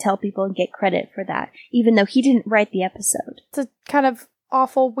able to tell people and get credit for that, even though he didn't write the episode. It's a kind of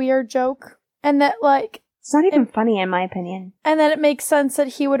awful, weird joke. And that like... It's not even funny in my opinion. And then it makes sense that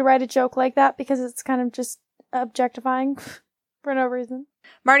he would write a joke like that because it's kind of just objectifying for no reason.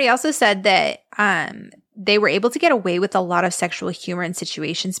 Marty also said that they were able to get away with a lot of sexual humor in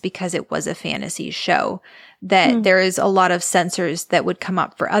situations because it was a fantasy show. That there is a lot of censors that would come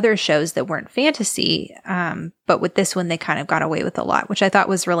up for other shows that weren't fantasy. But with this one, they kind of got away with a lot, which I thought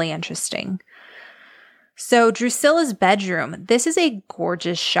was really interesting. So Drusilla's bedroom, this is a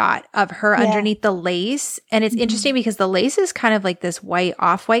gorgeous shot of her underneath the lace. And it's interesting because the lace is kind of like this white,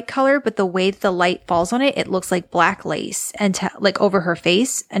 off-white color, but the way the light falls on it, it looks like black lace and like over her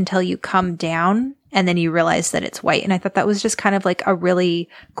face until you come down and then you realize that it's white. And I thought that was just kind of like a really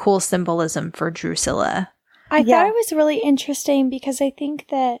cool symbolism for Drusilla. I thought it was really interesting because I think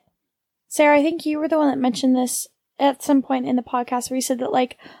that, Sarah, I think you were the one that mentioned this at some point in the podcast where you said that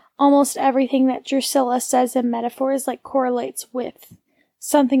like, almost everything that Drusilla says in metaphors like correlates with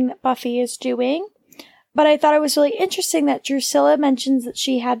something that Buffy is doing. But I thought it was really interesting that Drusilla mentions that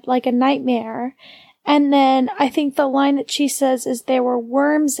she had like a nightmare. And then I think the line that she says is there were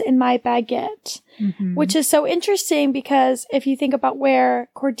worms in my baguette, which is so interesting because if you think about where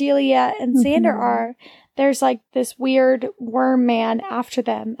Cordelia and Xander are, there's like this weird worm man after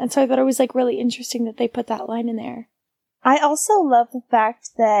them. And so I thought it was like really interesting that they put that line in there. I also love the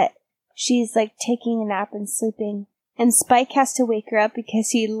fact that she's like taking a nap and sleeping, and Spike has to wake her up because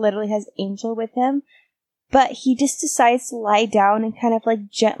he literally has Angel with him, but he just decides to lie down and kind of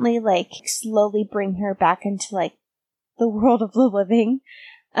like gently like slowly bring her back into like the world of the living.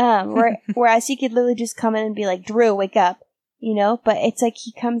 Whereas he could literally just come in and be like, Drew, wake up, you know, but it's like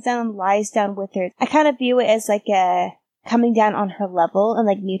he comes down and lies down with her. I kind of view it as like a coming down on her level and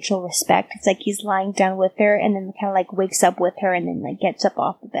like mutual respect. It's like he's lying down with her and then kind of like wakes up with her and then like gets up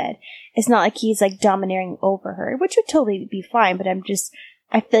off the bed. It's not like he's like domineering over her, which would totally be fine, but I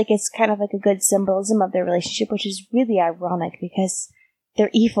feel like it's kind of like a good symbolism of their relationship, which is really ironic because they're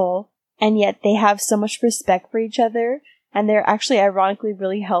evil and yet they have so much respect for each other and they're actually ironically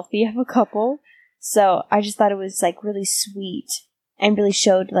really healthy of a couple. So I just thought it was like really sweet and really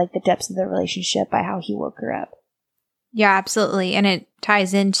showed like the depths of their relationship by how he woke her up. Yeah, absolutely. And it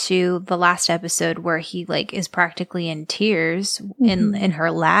ties into the last episode where he like is practically in tears in her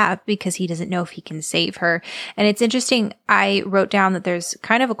lap because he doesn't know if he can save her. And it's interesting. I wrote down that there's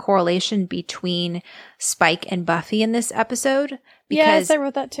kind of a correlation between Spike and Buffy in this episode. Yes, I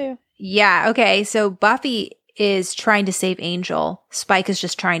wrote that too. Yeah. Okay. So Buffy is trying to save Angel. Spike is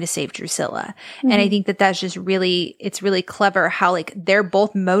just trying to save Drusilla. And I think that that's just it's really clever how like they're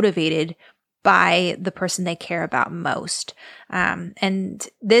both motivated by the person they care about most. And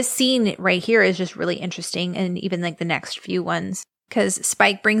this scene right here is just really interesting. And even like the next few ones, because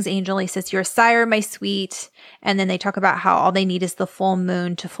Spike brings Angel. He says, "You're a sire, my sweet." And then they talk about how all they need is the full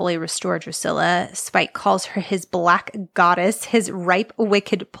moon to fully restore Drusilla. Spike calls her his black goddess, his ripe,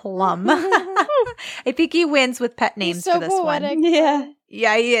 wicked plum. I think he wins with pet names for this poetic. one. Yeah.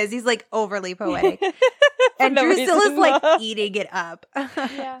 Yeah, he is. He's like overly poetic. And Drusilla's like eating it up.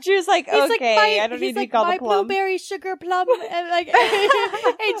 Yeah. Drew's like, okay, like, I don't need to be called a plum. Blueberry sugar plum. And like,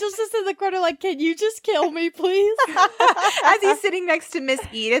 Angel's just in the corner like, can you just kill me, please? As he's sitting next to Miss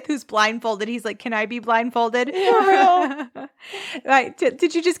Edith, who's blindfolded, he's like, can I be blindfolded? Yeah. Right.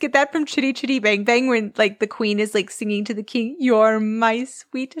 Did you just get that from Chitty Chitty Bang Bang when like the queen is like singing to the king, "You're my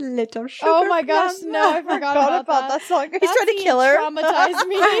sweet little sugar Oh my gosh, plum." no, I forgot about that song. He's trying to kill her. Traumatized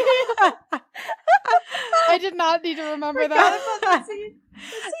me. I did not need to remember that.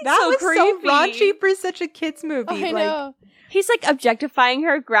 That so was creepy. so raunchy for such a kid's movie. I know. He's like objectifying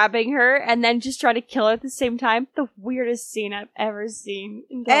her, grabbing her, and then just trying to kill her at the same time. The weirdest scene I've ever seen.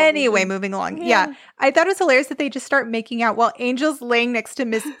 Anyway, moving along. Yeah. I thought it was hilarious that they just start making out while Angel's laying next to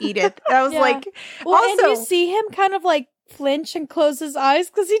Miss Edith. I was like, well, also, and you see him kind of like flinch and close his eyes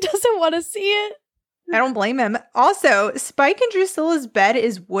because he doesn't want to see it. I don't blame him. Also, Spike and Drusilla's bed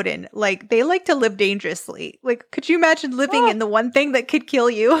is wooden. Like, they like to live dangerously. Like, could you imagine living in the one thing that could kill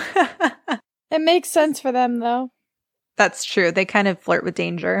you? It makes sense for them, though. That's true. They kind of flirt with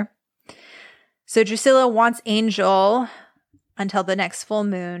danger. So Drusilla wants Angel until the next full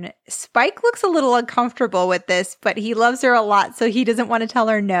moon. Spike looks a little uncomfortable with this, but he loves her a lot, so he doesn't want to tell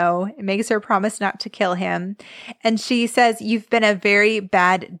her no. It makes her promise not to kill him. And she says, "You've been a very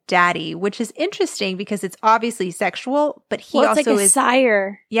bad daddy," which is interesting because it's obviously sexual, but he also like a is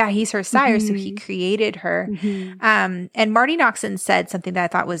sire. Yeah, he's her sire, so he created her. And Marty Noxon said something that I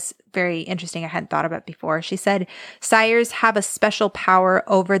thought was very interesting. I hadn't thought about before. She said, "Sires have a special power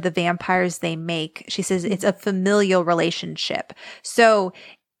over the vampires they make." She says it's a familial relationship. So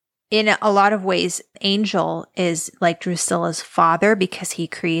in a lot of ways, Angel is like Drusilla's father because he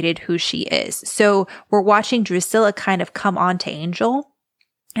created who she is. So we're watching Drusilla kind of come on to Angel.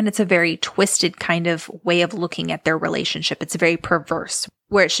 And it's a very twisted kind of way of looking at their relationship. It's very perverse,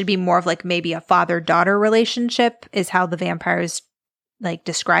 where it should be more of like maybe a father-daughter relationship is how the vampires like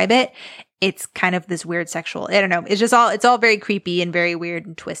describe it. It's kind of this weird sexual, I don't know. It's all very creepy and very weird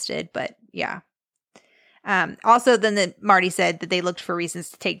and twisted, but yeah. Also, then Marty said that they looked for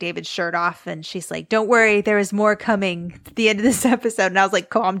reasons to take David's shirt off, and she's like, "Don't worry, there is more coming at the end of this episode." And I was like,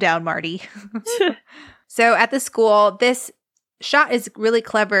 "Calm down, Marty." So at the school, this shot is really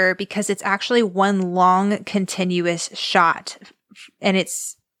clever because it's actually one long continuous shot, and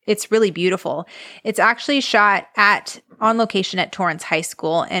it's really beautiful. It's actually shot on location at Torrance High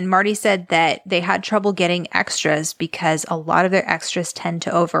School, and Marty said that they had trouble getting extras because a lot of their extras tend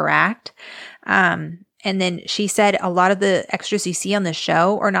to overact. And then she said a lot of the extras you see on the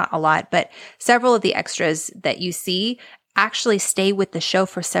show, or not a lot, but several of the extras that you see actually stay with the show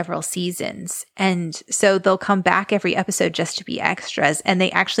for several seasons. And so they'll come back every episode just to be extras. And they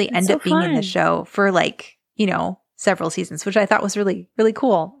actually end up being in the show for several seasons, which I thought was really, really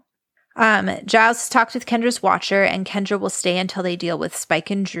cool. Giles talked with Kendra's watcher, and Kendra will stay until they deal with Spike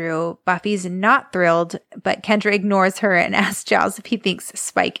and Drew. Buffy's not thrilled, but Kendra ignores her and asks Giles if he thinks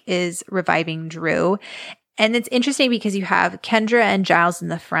Spike is reviving Drew. And it's interesting because you have Kendra and Giles in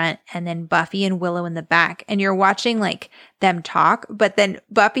the front, and then Buffy and Willow in the back, and you're watching like them talk, but then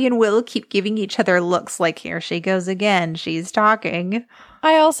Buffy and Willow keep giving each other looks like, here she goes again, she's talking.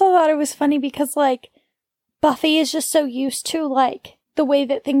 I also thought it was funny because like Buffy is just so used to like the way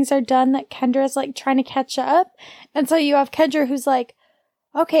that things are done that Kendra's like trying to catch up. And so you have Kendra who's like,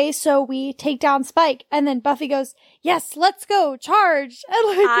 "Okay, so we take down Spike." And then Buffy goes, "Yes, let's go, charge."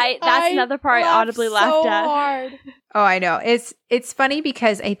 And like, that's another part I audibly laughed at. Hard. Oh, I know. It's funny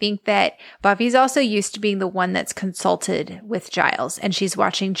because I think that Buffy's also used to being the one that's consulted with Giles, and she's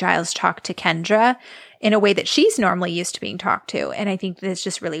watching Giles talk to Kendra in a way that she's normally used to being talked to. And I think that's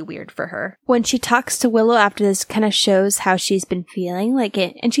just really weird for her. When she talks to Willow after this, kind of shows how she's been feeling like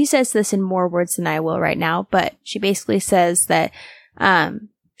it. And she says this in more words than I will right now, but she basically says that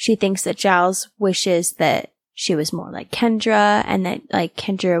she thinks that Giles wishes that she was more like Kendra, and that like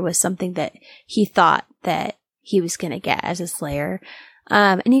Kendra was something that he thought that he was going to get as a Slayer.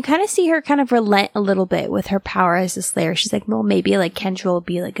 And you kind of see her kind of relent a little bit with her power as a Slayer. She's like, well, maybe like Kendra will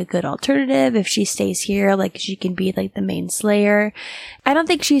be like a good alternative if she stays here. Like she can be like the main Slayer. I don't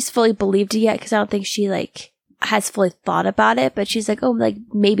think she's fully believed it yet because I don't think she like has fully thought about it, but she's like, oh, like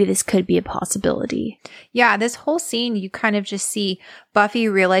maybe this could be a possibility. Yeah, this whole scene, you kind of just see Buffy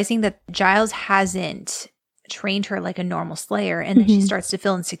realizing that Giles hasn't trained her like a normal Slayer, and then she starts to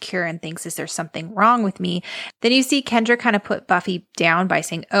feel insecure and thinks, is there something wrong with me? Then you see Kendra kind of put Buffy down by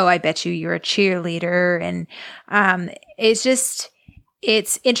saying, "Oh, I bet you're a cheerleader." And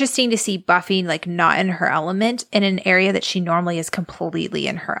it's interesting to see Buffy like not in her element in an area that she normally is completely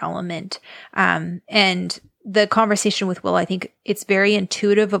in her element. And the conversation with Willow, I think it's very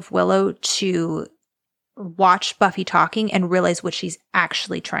intuitive of Willow to watch Buffy talking and realize what she's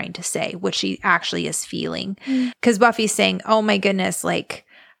actually trying to say, what she actually is feeling. Because Buffy's saying, "Oh my goodness, like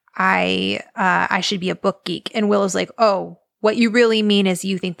I should be a book geek," and Willow's like, "Oh, what you really mean is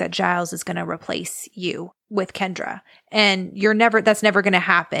you think that Giles is going to replace you with Kendra, and that's never going to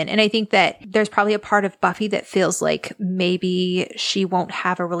happen." And I think that there's probably a part of Buffy that feels like maybe she won't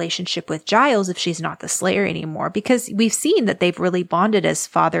have a relationship with Giles if she's not the Slayer anymore, because we've seen that they've really bonded as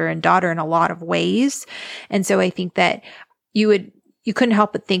father and daughter in a lot of ways. And so I think that you would you couldn't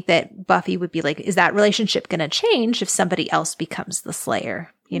help but think that Buffy would be like, is that relationship going to change if somebody else becomes the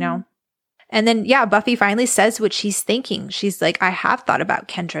Slayer, you know? And then, yeah, Buffy finally says what she's thinking. She's like, I have thought about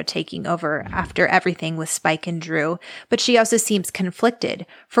Kendra taking over after everything with Spike and Drew, but she also seems conflicted.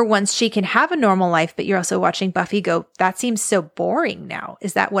 For once, she can have a normal life, but you're also watching Buffy go, that seems so boring now.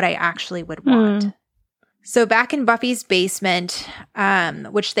 Is that what I actually would want? So back in Buffy's basement,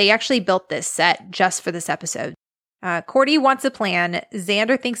 which they actually built this set just for this episode, Cordy wants a plan.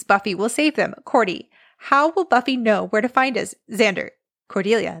 Xander thinks Buffy will save them. Cordy, how will Buffy know where to find us? Xander,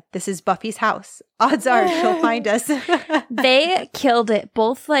 Cordelia, this is Buffy's house. Odds are she'll find us. They killed it.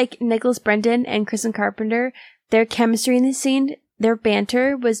 Both like Nicholas Brendan and Kristen Carpenter, their chemistry in the scene, their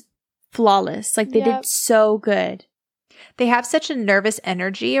banter was flawless. Like they did so good. They have such a nervous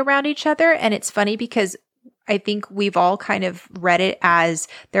energy around each other. And it's funny because I think we've all kind of read it as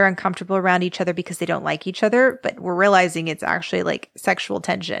they're uncomfortable around each other because they don't like each other. But we're realizing it's actually like sexual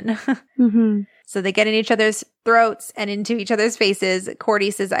tension. So they get in each other's throats and into each other's faces. Cordy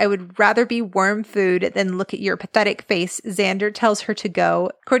says, I would rather be worm food than look at your pathetic face. Xander tells her to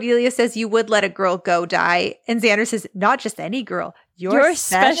go. Cordelia says, you would let a girl go die. And Xander says, not just any girl. You're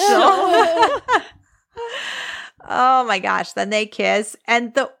special. Oh my gosh. Then they kiss.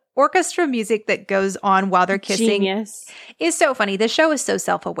 And the orchestra music that goes on while they're kissing is so funny. The show is so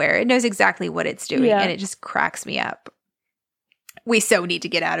self-aware. It knows exactly what it's doing. And it just cracks me up. We so need to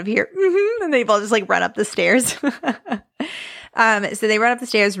get out of here. And they both just like run up the stairs. So they run up the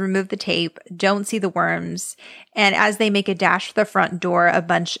stairs, remove the tape, don't see the worms. And as they make a dash for the front door, a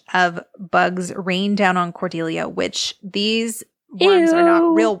bunch of bugs rain down on Cordelia, which these worms are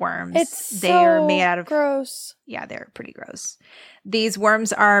not real worms. They're made out of gross. Yeah, they're pretty gross. These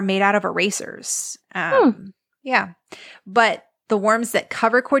worms are made out of erasers. Yeah. But the worms that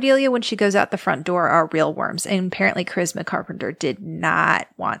cover Cordelia when she goes out the front door are real worms. And apparently Charisma Carpenter did not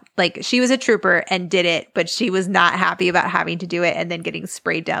want, like, she was a trooper and did it, but she was not happy about having to do it and then getting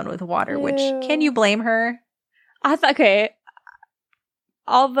sprayed down with water, which, can you blame her? I thought, okay,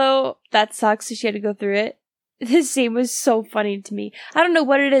 although that sucks that she had to go through it, this scene was so funny to me. I don't know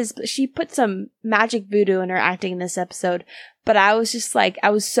what it is, but she put some magic voodoo in her acting in this episode. But I was just like, I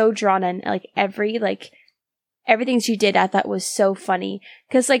was so drawn in, like, everything she did I thought was so funny.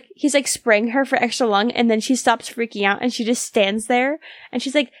 Because, like, he's, like, spraying her for extra lung, and then she stops freaking out, and she just stands there, and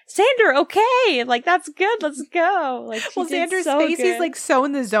she's like, Xander, okay! Like, that's good, let's go! Like, well, Xander's face is, like, so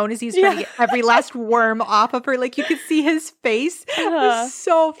in the zone as he's trying to get every last worm off of her. Like, you could see his face. It was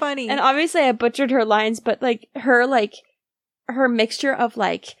so funny. And obviously I butchered her lines, but, like, her mixture of,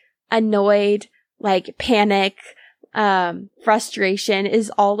 like, annoyed, like, panic, frustration is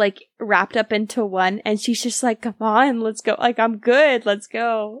all like wrapped up into one, and she's just like, come on, let's go, like, I'm good, let's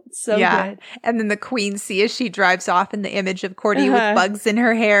go. It's so good. And then the Queen C as she drives off in the image of Cordy with bugs in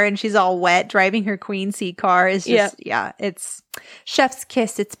her hair and she's all wet driving her Queen C car is just it's chef's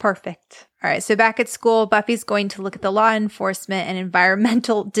kiss. It's perfect. All right, so back at school, Buffy's going to look at the law enforcement and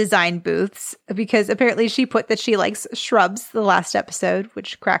environmental design booths because apparently she put that she likes shrubs the last episode,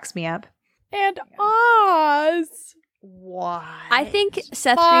 which cracks me up. And Oz. What? I think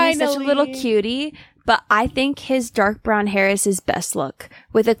Seth Green is such a little cutie, but I think his dark brown hair is his best look.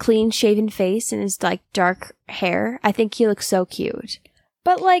 With a clean shaven face and his like dark hair, I think he looks so cute.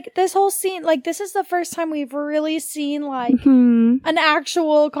 But like this whole scene, like this is the first time we've really seen like an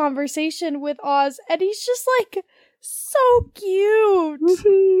actual conversation with Oz, and he's just like so cute.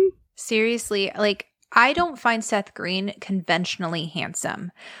 Seriously, like, I don't find Seth Green conventionally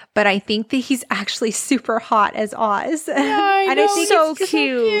handsome, but I think that he's actually super hot as Oz. Yeah, I know. I think so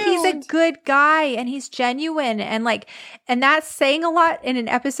cute. He's a good guy and he's genuine and like, and that's saying a lot in an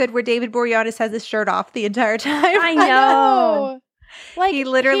episode where David Boreanaz has his shirt off the entire time. I know. Like he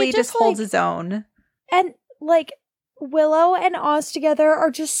literally just holds his own. And like Willow and Oz together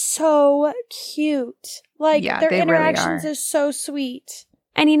are just so cute. Like their interactions are so sweet.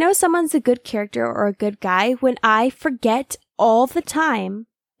 And you know someone's a good character or a good guy when I forget all the time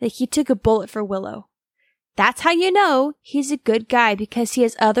that he took a bullet for Willow. That's how you know he's a good guy, because he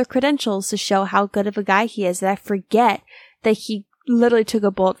has other credentials to show how good of a guy he is, that I forget that he literally took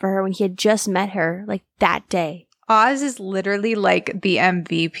a bullet for her when he had just met her, like, that day. Oz is literally like the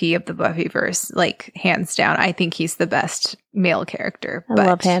MVP of the Buffyverse, like, hands down. I think he's the best male character. I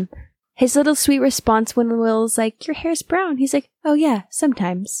love him. His little sweet response when Will's like, your hair's brown. He's like, oh yeah,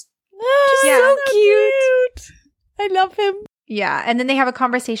 sometimes. So cute. I love him. Yeah. And then they have a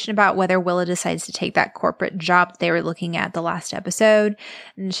conversation about whether Willow decides to take that corporate job that they were looking at the last episode.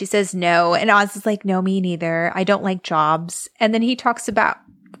 And she says no. And Oz is like, no, me neither. I don't like jobs. And then he talks about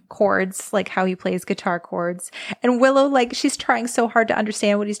chords, like how he plays guitar chords. And Willow, like, she's trying so hard to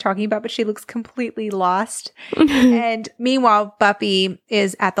understand what he's talking about, but she looks completely lost. And meanwhile, Buffy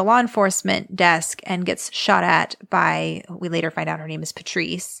is at the law enforcement desk and gets shot at by, we later find out her name is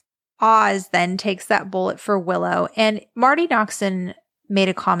Patrice. Oz then takes that bullet for Willow. And Marty Noxon made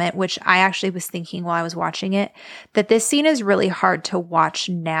a comment, which I actually was thinking while I was watching it, that this scene is really hard to watch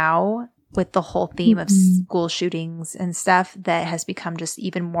now with the whole theme of school shootings and stuff that has become just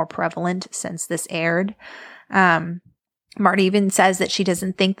even more prevalent since this aired. Marty even says that she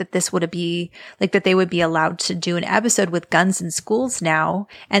doesn't think that this would be like that they would be allowed to do an episode with guns in schools now.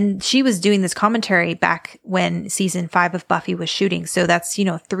 And she was doing this commentary back when season 5 of Buffy was shooting. So that's,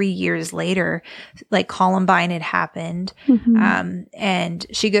 3 years later, like Columbine had happened. And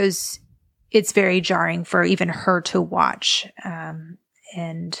she goes, it's very jarring for even her to watch.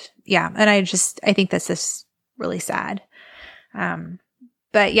 And I think that's just really sad.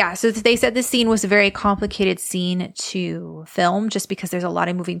 But yeah, so they said this scene was a very complicated scene to film just because there's a lot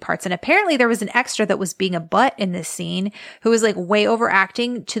of moving parts. And apparently there was an extra that was being a butt in this scene who was like way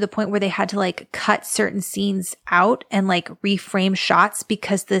overacting to the point where they had to like cut certain scenes out and like reframe shots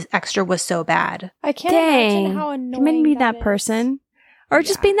because the extra was so bad. I can't imagine how annoying Can be that is. person. Or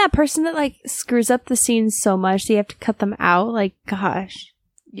just being that person that like screws up the scenes so much that you have to cut them out. Like, gosh.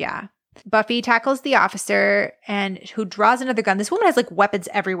 Yeah. Buffy tackles the officer and who draws another gun. This woman has like weapons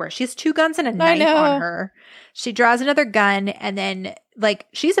everywhere. She has 2 guns and a knife on her. She draws another gun and then like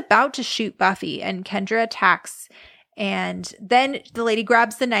she's about to shoot Buffy and Kendra attacks. And then the lady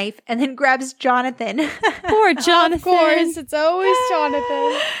grabs the knife and then grabs Jonathan. Poor Jonathan. Of course, it's always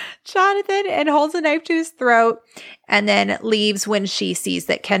Jonathan. And holds a knife to his throat and then leaves when she sees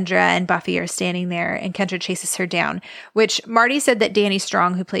that Kendra and Buffy are standing there and Kendra chases her down, which Marty said that Danny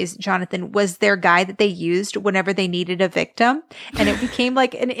Strong, who plays Jonathan, was their guy that they used whenever they needed a victim. And it became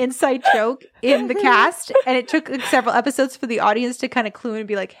like an inside joke in the cast. And it took like several episodes for the audience to kind of clue and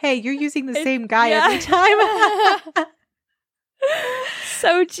be like, hey, you're using the same guy every time.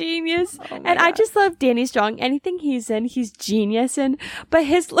 So genius. And God. I just love Danny Strong. Anything he's in, he's genius in. But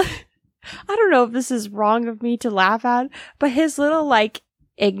his, I don't know if this is wrong of me to laugh at, but his little like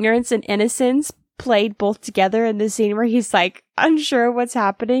ignorance and innocence played both together in the scene where he's like unsure of what's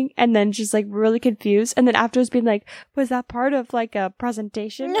happening and then just like really confused. And then afterwards being like, was that part of like a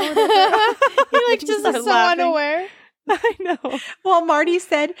presentation? Or he like just is so unaware. I know. Well, Marty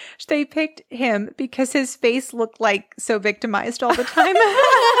said they picked him because his face looked like so victimized all the time.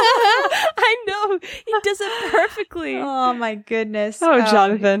 I know. He does it perfectly. Oh, my goodness. Oh,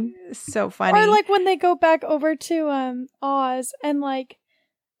 Jonathan. So funny. Or like when they go back over to Oz and like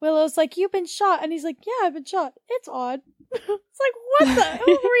Willow's like, you've been shot. And he's like, yeah, I've been shot. It's odd. It's like, what the?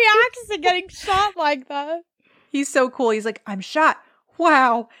 Who reacts to getting shot like that? He's so cool. He's like, I'm shot.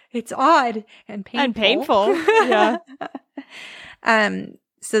 Wow, it's odd and painful. Yeah.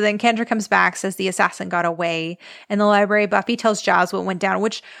 So then Kendra comes back, says the assassin got away. In the library, Buffy tells Giles what went down,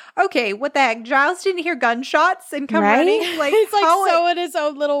 which, okay, what the heck? Giles didn't hear gunshots and come running? Like, he's like so in his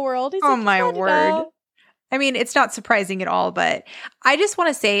own little world. He's oh, like, my word. I mean, it's not surprising at all, but I just want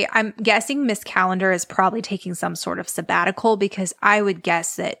to say I'm guessing Miss Calendar is probably taking some sort of sabbatical because I would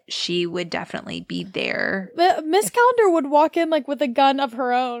guess that she would definitely be there. Miss Calendar would walk in like with a gun of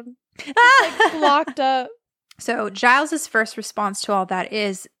her own, like locked up. So Giles's first response to all that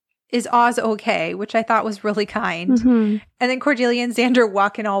is Oz okay? Which I thought was really kind. Mm-hmm. And then Cordelia and Xander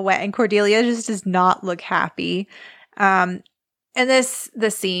walk in all wet, and Cordelia just does not look happy. And this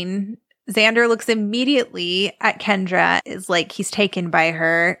scene. Xander looks immediately at Kendra, is like he's taken by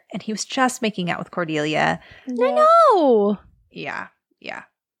her, and he was just making out with Cordelia. Yeah. I know. Yeah.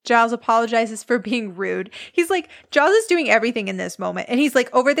 Giles apologizes for being rude. He's like, Giles is doing everything in this moment, and he's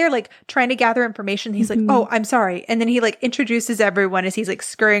like over there like trying to gather information. He's like, oh, I'm sorry. And then he like introduces everyone as he's like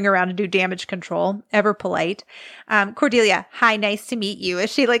scurrying around to do damage control, ever polite. Cordelia, hi, nice to meet you,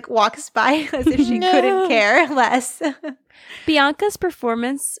 as she like walks by as if she couldn't care less. Bianca's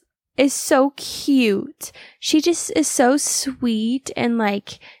performance is so cute. She just is so sweet and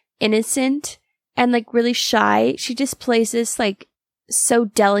like innocent and like really shy. She just plays this like so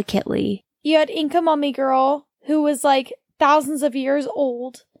delicately. You had Inca Mummy Girl who was like thousands of years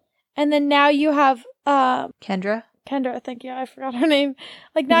old, and then now you have Kendra, thank you, I forgot her name.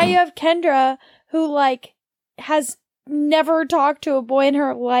 Like now you have Kendra who like has never talked to a boy in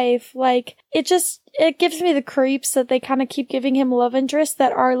her life. Like it gives me the creeps that they kind of keep giving him love interests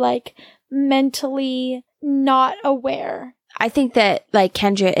that are like mentally not aware. I think that like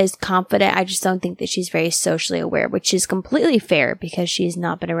Kendra is confident. I just don't think that she's very socially aware, which is completely fair because she's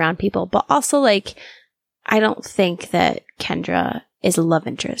not been around people. But also like I don't think that Kendra is a love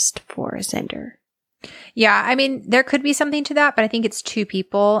interest for Xander. Yeah, I mean, there could be something to that, but I think it's two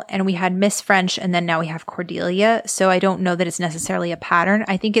people, and we had Miss French, and then now we have Cordelia, so I don't know that it's necessarily a pattern.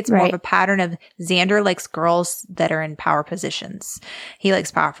 I think it's more of a pattern of Xander likes girls that are in power positions. He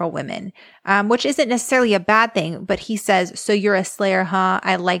likes powerful women, which isn't necessarily a bad thing, but he says, so you're a slayer, huh?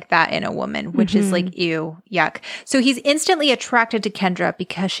 I like that in a woman, which is like, ew, yuck. So he's instantly attracted to Kendra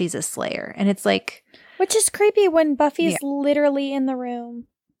because she's a slayer, and it's like... Which is creepy when Buffy's literally in the room.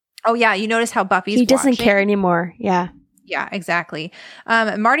 Oh, yeah. You notice how Buffy's He doesn't watching. care anymore. Yeah. Yeah, exactly.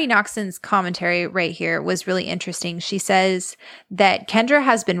 Marty Noxon's commentary right here was really interesting. She says that Kendra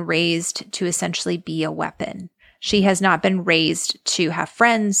has been raised to essentially be a weapon. She has not been raised to have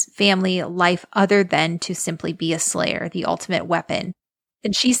friends, family, life other than to simply be a slayer, the ultimate weapon.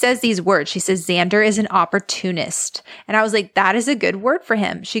 And she says these words. She says, Xander is an opportunist. And I was like, that is a good word for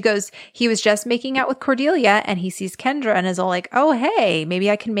him. She goes, he was just making out with Cordelia and he sees Kendra and is all like, oh, hey, maybe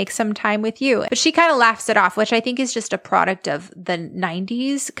I can make some time with you. But she kind of laughs it off, which I think is just a product of the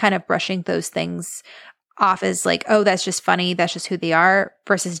 90s, kind of brushing those things off as like, oh, that's just funny. That's just who they are.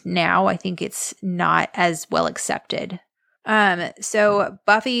 Versus now, I think it's not as well accepted. So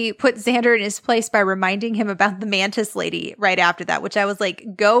Buffy put Xander in his place by reminding him about the Mantis lady right after that, which I was like,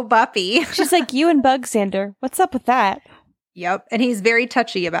 go Buffy. She's like, you and Bug, Xander. What's up with that? Yep. And he's very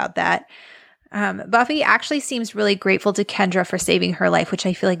touchy about that. Buffy actually seems really grateful to Kendra for saving her life, which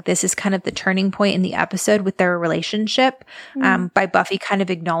I feel like this is kind of the turning point in the episode with their relationship, by Buffy kind of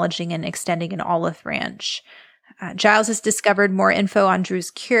acknowledging and extending an olive branch. Giles has discovered more info on Drew's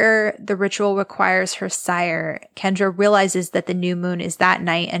cure. The ritual requires her sire. Kendra realizes that the new moon is that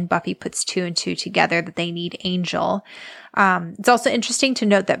night, and Buffy puts two and two together that they need Angel. It's also interesting to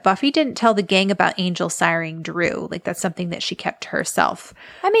note that Buffy didn't tell the gang about Angel siring Drew. Like, that's something that she kept to herself.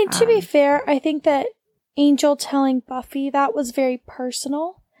 I mean, to be fair, I think that Angel telling Buffy that was very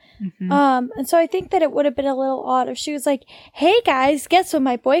personal. And so I think that it would have been a little odd if she was like, hey guys, guess what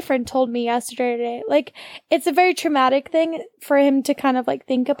my boyfriend told me yesterday? Like, it's a very traumatic thing for him to kind of like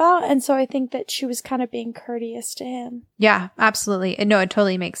think about. And so I think that she was kind of being courteous to him. Yeah, absolutely. No, it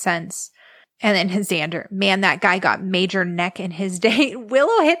totally makes sense. And then Xander, man, that guy got major neck in his day.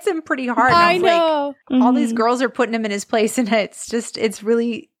 Willow hits him pretty hard. I know. Like, all these girls are putting him in his place, and it's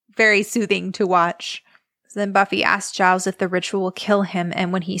really very soothing to watch. So then Buffy asks Giles if the ritual will kill him,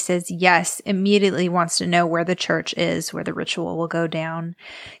 and when he says yes, immediately wants to know where the church is, where the ritual will go down.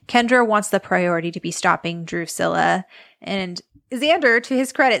 Kendra wants the priority to be stopping Drusilla, and Xander, to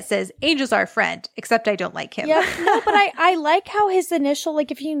his credit, says, Angel's our friend, except I don't like him. Yeah, no, but I like how his initial,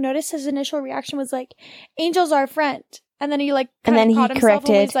 like, if you notice, his initial reaction was like, Angel's our friend. And then he, like, and then he corrected.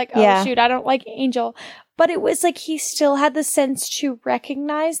 And he's like, oh, shoot, I don't like Angel. But it was like he still had the sense to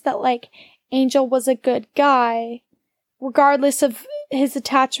recognize that, like, Angel was a good guy, regardless of his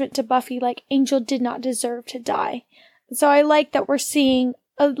attachment to Buffy. Like, Angel did not deserve to die. So I like that we're seeing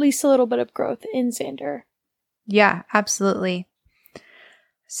at least a little bit of growth in Xander. Yeah, absolutely.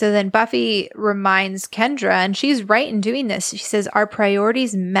 So then Buffy reminds Kendra, and she's right in doing this. She says, our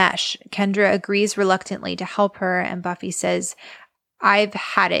priorities mesh. Kendra agrees reluctantly to help her, and Buffy says, I've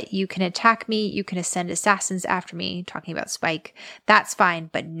had it. You can attack me. You can send assassins after me. Talking about Spike. That's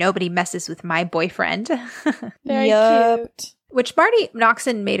fine, but nobody messes with my boyfriend. Very cute. Which Marty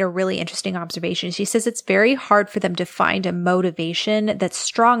Noxon made a really interesting observation. She says it's very hard for them to find a motivation that's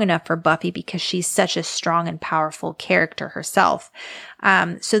strong enough for Buffy because she's such a strong and powerful character herself.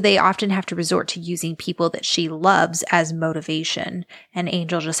 So they often have to resort to using people that she loves as motivation. And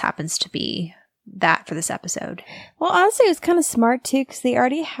Angel just happens to be that for this episode. Well, honestly, it was kind of smart too, because they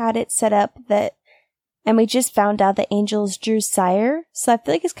already had it set up that, and we just found out that Angel is Drew's sire. So I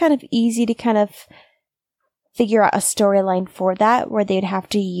feel like it's kind of easy to kind of figure out a storyline for that, where they'd have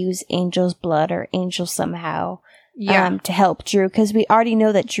to use Angel's blood or Angel somehow to help Drew, because we already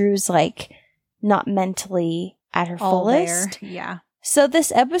know that Drew's like not mentally at her fullest. There. Yeah. So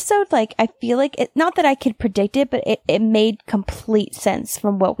this episode, like, I feel like it, not that I could predict it, but it made complete sense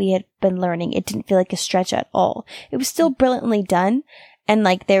from what we had been learning. It didn't feel like a stretch at all. It was still brilliantly done, and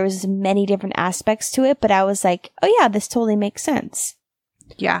like there was many different aspects to it, but I was like, oh yeah, this totally makes sense.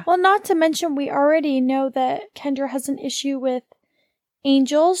 Yeah. Well, not to mention we already know that Kendra has an issue with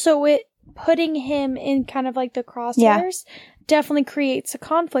Angel, so it putting him in kind of like the crosshairs definitely creates a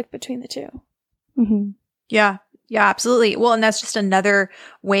conflict between the two. Mm-hmm. Yeah. Yeah, absolutely. Well, and that's just another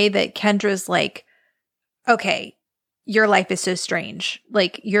way that Kendra's like, okay, your life is so strange.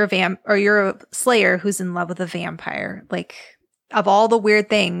 Like, you're a slayer who's in love with a vampire. Like, of all the weird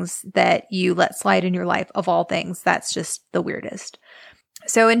things that you let slide in your life, of all things, that's just the weirdest.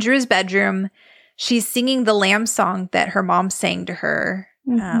 So in Drew's bedroom, she's singing the lamb song that her mom sang to her.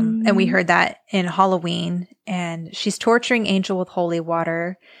 And we heard that in Halloween. And she's torturing Angel with holy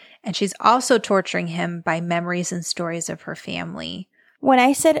water. And she's also torturing him by memories and stories of her family. When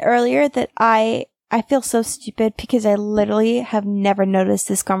I said earlier that I feel so stupid because I literally have never noticed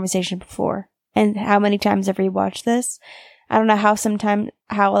this conversation before. And how many times I've rewatched this. I don't know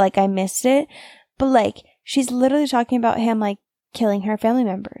how like I missed it. But like, she's literally talking about him like killing her family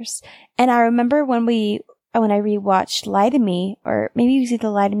members. And I remember when I rewatched Lie to Me, or maybe it was either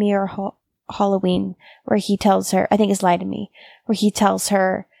Lie to Me or Halloween, where he tells her, I think it's Lie to Me, where he tells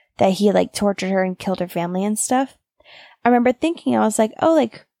her that he like tortured her and killed her family and stuff. I remember thinking, I was like, oh,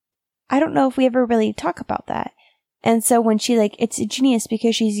 like, I don't know if we ever really talk about that. And so when she like, it's genius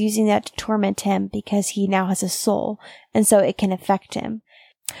because she's using that to torment him because he now has a soul. And so it can affect him.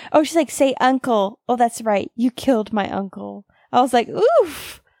 Oh, she's like, say uncle. Oh, that's right. You killed my uncle. I was like,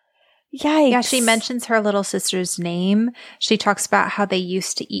 oof. Yikes. Yeah, she mentions her little sister's name. She talks about how they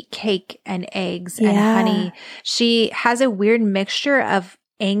used to eat cake and eggs and honey. She has a weird mixture of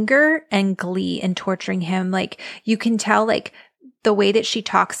anger and glee in torturing him. Like, you can tell, like, the way that she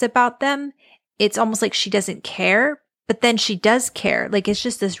talks about them, it's almost like she doesn't care, but then she does care. Like, it's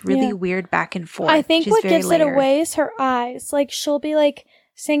just this really weird back and forth. I think what gives it away is her eyes. Like, she'll be, like,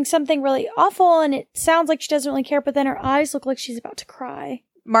 saying something really awful, and it sounds like she doesn't really care, but then her eyes look like she's about to cry.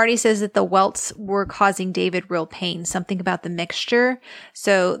 Marty says that the welts were causing David real pain, something about the mixture.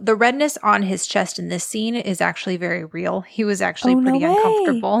 So the redness on his chest in this scene is actually very real. He was actually pretty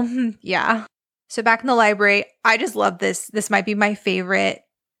uncomfortable. Yeah. So back in the library, I just love this. This might be my favorite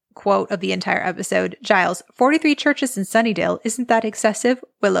quote of the entire episode. Giles, 43 churches in Sunnydale. Isn't that excessive?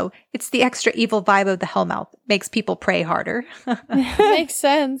 Willow, it's the extra evil vibe of the Hellmouth. Makes people pray harder. Makes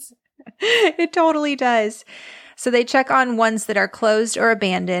sense. It totally does. So they check on ones that are closed or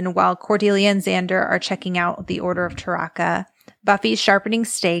abandoned while Cordelia and Xander are checking out the Order of Taraka. Buffy's sharpening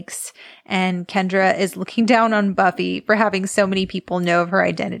stakes, and Kendra is looking down on Buffy for having so many people know of her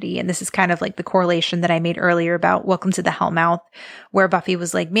identity. And this is kind of like the correlation that I made earlier about Welcome to the Hellmouth, where Buffy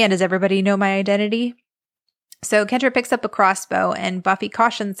was like, man, does everybody know my identity? So Kendra picks up a crossbow and Buffy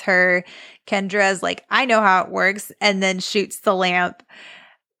cautions her. Kendra's like, I know how it works, and then shoots the lamp.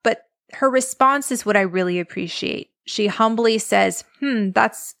 But her response is what I really appreciate. She humbly says,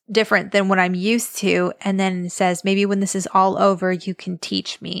 that's different than what I'm used to. And then says, maybe when this is all over, you can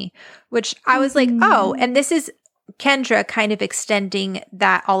teach me. Which I was like, oh, and this is Kendra kind of extending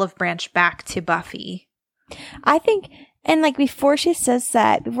that olive branch back to Buffy. I think, and like before she says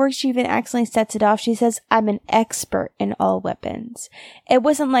that, before she even accidentally sets it off, she says, I'm an expert in all weapons. It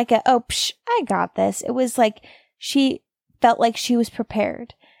wasn't like I got this. It was like she felt like she was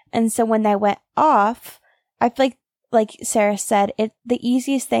prepared. And so when they went off, I feel like Sarah said, the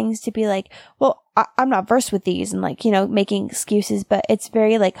easiest things to be like, well, I'm not versed with these and like, making excuses, but it's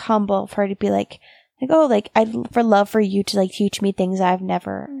very like humble for her to be like, oh, like I'd love for you to like teach me things I've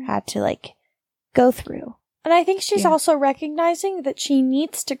never had to like go through. And I think she's also recognizing that she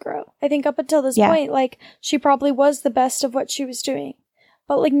needs to grow. I think up until this point, like she probably was the best of what she was doing,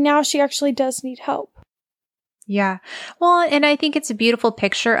 but like now she actually does need help. Yeah. Well, and I think it's a beautiful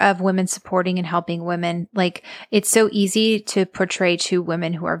picture of women supporting and helping women. Like, it's so easy to portray two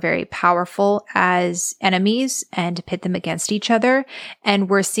women who are very powerful as enemies and to pit them against each other. And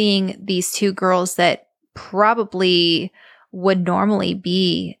we're seeing these two girls that probably would normally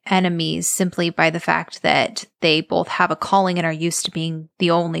be enemies simply by the fact that they both have a calling and are used to being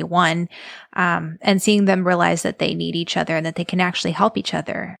the only one. And seeing them realize that they need each other and that they can actually help each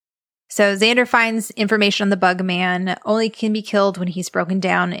other. So Xander finds information on the bug man, only can be killed when he's broken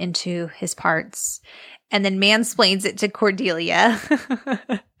down into his parts, and then mansplains it to Cordelia.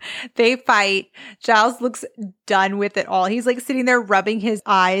 They fight. Giles looks done with it all. He's like sitting there rubbing his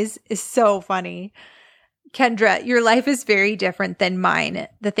eyes. It's so funny. Kendra, your life is very different than mine.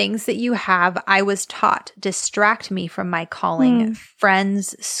 The things that you have, I was taught, distract me from my calling.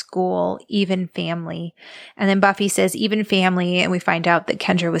 Friends, school, even family. And then Buffy says, even family. And we find out that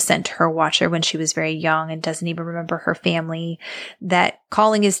Kendra was sent to her watcher when she was very young and doesn't even remember her family. That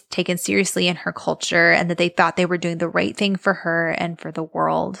calling is taken seriously in her culture and that they thought they were doing the right thing for her and for the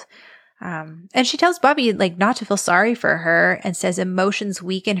world. And she tells Buffy, like, not to feel sorry for her and says emotions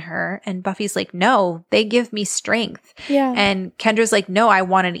weaken her. And Buffy's like, no, they give me strength. Yeah. And Kendra's like, no, I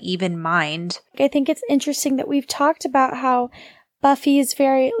want an even mind. I think it's interesting that we've talked about how Buffy is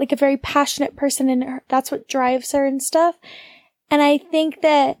a very passionate person and that's what drives her and stuff. And I think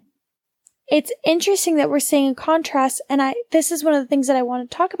that it's interesting that we're seeing a contrast. And this is one of the things that I want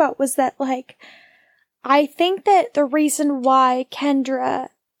to talk about was that, like, I think that the reason why Kendra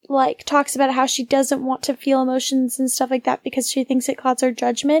like talks about how she doesn't want to feel emotions and stuff like that because she thinks it clouds her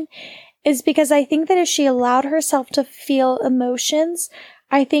judgment, is because I think that if she allowed herself to feel emotions,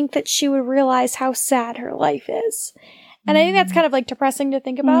 I think that she would realize how sad her life is. And I think that's kind of like depressing to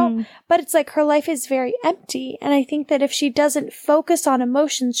think about, but it's like her life is very empty. And I think that if she doesn't focus on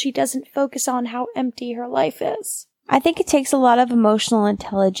emotions, she doesn't focus on how empty her life is. I think it takes a lot of emotional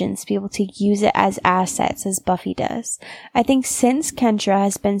intelligence to be able to use it as assets, as Buffy does. I think since Kendra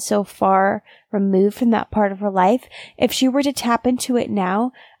has been so far removed from that part of her life, if she were to tap into it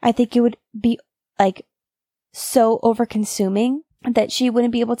now, I think it would be like so over-consuming that she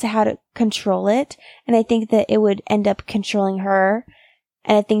wouldn't be able to how to control it. And I think that it would end up controlling her.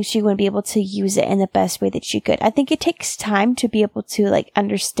 And I think she wouldn't be able to use it in the best way that she could. I think it takes time to be able to like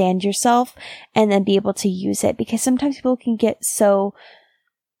understand yourself and then be able to use it, because sometimes people can get so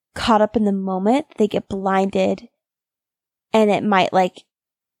caught up in the moment, they get blinded, and it might like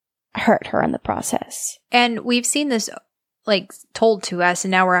hurt her in the process. And we've seen this like told to us, and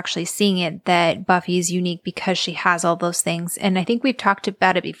now we're actually seeing it, that Buffy is unique because she has all those things. And I think we've talked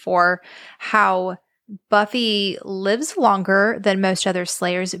about it before, how Buffy lives longer than most other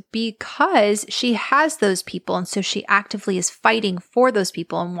Slayers because she has those people. And so she actively is fighting for those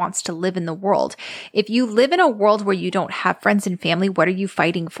people and wants to live in the world. If you live in a world where you don't have friends and family, what are you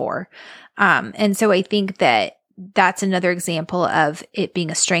fighting for? And so I think that that's another example of it being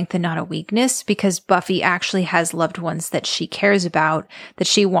a strength and not a weakness, because Buffy actually has loved ones that she cares about, that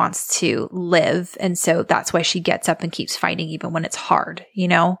she wants to live. And so that's why she gets up and keeps fighting even when it's hard, you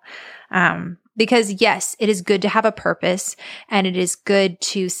know? Because yes, it is good to have a purpose, and it is good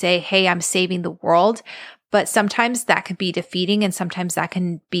to say, hey, I'm saving the world. But sometimes that can be defeating, and sometimes that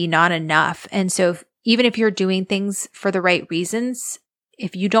can be not enough. And so even if you're doing things for the right reasons,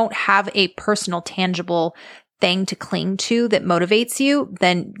 if you don't have a personal, tangible thing to cling to that motivates you,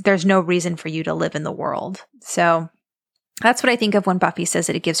 then there's no reason for you to live in the world. So that's what I think of when Buffy says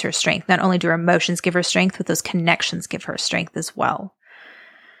that it gives her strength. Not only do her emotions give her strength, but those connections give her strength as well.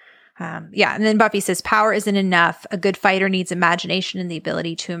 And then Buffy says, power isn't enough. A good fighter needs imagination and the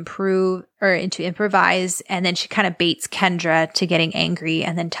ability to improve or to improvise. And then she kind of baits Kendra to getting angry,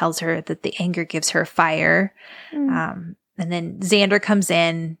 and then tells her that the anger gives her fire. And then Xander comes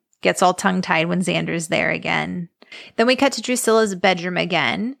in, gets all tongue-tied when Xander's there again. Then we cut to Drusilla's bedroom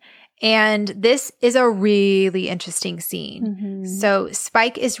again. And this is a really interesting scene. So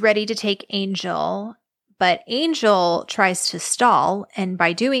Spike is ready to take Angel, but Angel tries to stall, and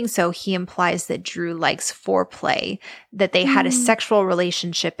by doing so, he implies that Drew likes foreplay, that they had a sexual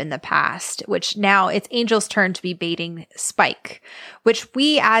relationship in the past, which now it's Angel's turn to be baiting Spike, which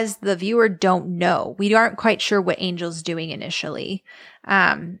we as the viewer don't know. We aren't quite sure what Angel's doing initially.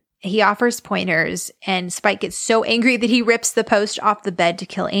 He offers pointers, and Spike gets so angry that he rips the post off the bed to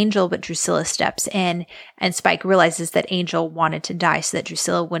kill Angel, but Drusilla steps in, and Spike realizes that Angel wanted to die so that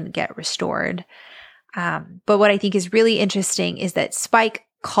Drusilla wouldn't get restored. But what I think is really interesting is that Spike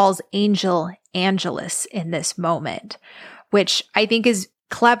calls Angel Angelus in this moment, which I think is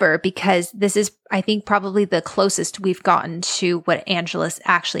clever, because this is, I think, probably the closest we've gotten to what Angelus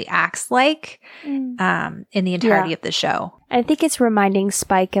actually acts like in the entirety of the show. I think it's reminding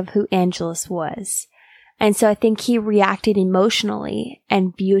Spike of who Angelus was. And so I think he reacted emotionally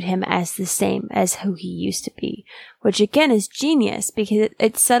and viewed him as the same as who he used to be, which again is genius, because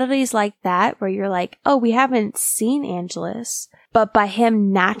it's subtleties like that where you're like, oh, we haven't seen Angelus. But by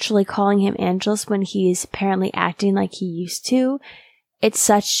him naturally calling him Angelus when he's apparently acting like he used to, it's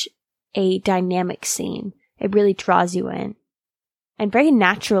such a dynamic scene. It really draws you in. And very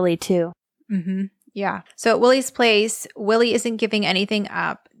naturally too. Yeah. So at Willie's place, Willie isn't giving anything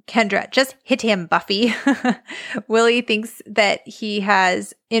up. Kendra, just hit him, Buffy. Willie thinks that he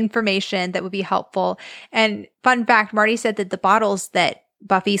has information that would be helpful. And fun fact, Marty said that the bottles that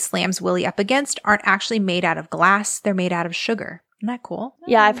Buffy slams Willie up against aren't actually made out of glass. They're made out of sugar. Isn't that cool?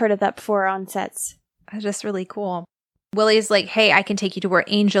 Yeah, I've heard of that before on sets. That's just really cool. Willie's like, hey, I can take you to where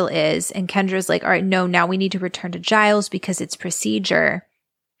Angel is. And Kendra's like, all right, no, now we need to return to Giles because it's procedure.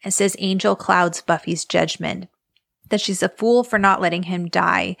 It says Angel clouds Buffy's judgment, that she's a fool for not letting him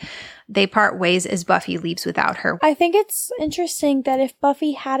die. They part ways as Buffy leaves without her. I think it's interesting that if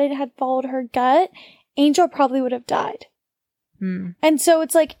Buffy hadn't had followed her gut, Angel probably would have died. And so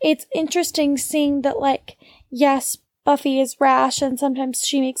it's like, it's interesting seeing that, like, yes, Buffy is rash and sometimes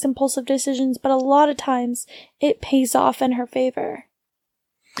she makes impulsive decisions, but a lot of times it pays off in her favor.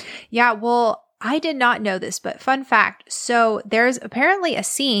 Yeah, well, I did not know this, but fun fact. So there's apparently a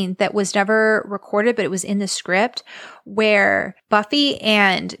scene that was never recorded, but it was in the script where Buffy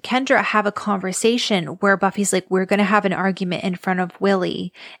and Kendra have a conversation where Buffy's like, we're going to have an argument in front of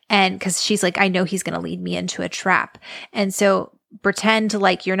Willie. And because she's like, I know he's going to lead me into a trap. And so pretend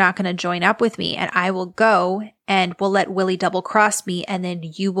like you're not going to join up with me and I will go and we'll let Willie double cross me. And then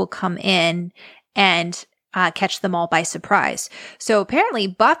you will come in and catch them all by surprise. So apparently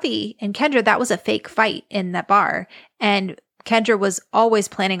Buffy and Kendra, that was a fake fight in that bar. And Kendra was always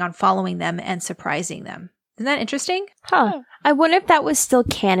planning on following them and surprising them. Isn't that interesting? Huh. I wonder if that was still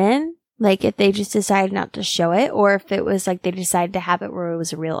canon, like if they just decided not to show it, or if it was like they decided to have it where it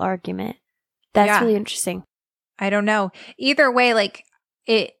was a real argument. That's really interesting. I don't know. Either way, like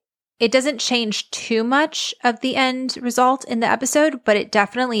it doesn't change too much of the end result in the episode, but it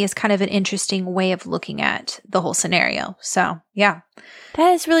definitely is kind of an interesting way of looking at the whole scenario. So, yeah.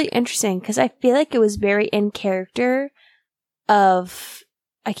 That is really interesting because I feel like it was very in character of,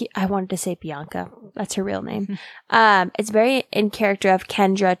 I wanted to say Bianca. That's her real name. It's very in character of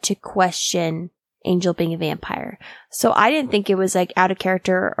Kendra to question Angel being a vampire. So I didn't think it was like out of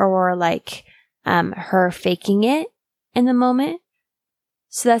character or like her faking it in the moment.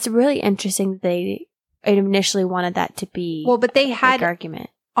 So that's really interesting that they initially wanted that to be but they had argument.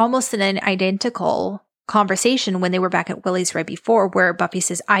 Almost an identical conversation when they were back at Willie's right before where Buffy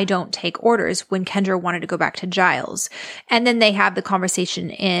says, I don't take orders when Kendra wanted to go back to Giles. And then they have the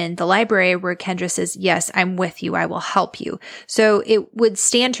conversation in the library where Kendra says, yes, I'm with you. I will help you. So it would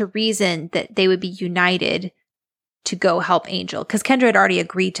stand to reason that they would be united to go help Angel because Kendra had already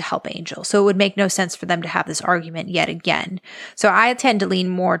agreed to help Angel. So it would make no sense for them to have this argument yet again. So I tend to lean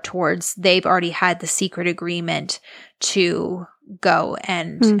more towards they've already had the secret agreement to go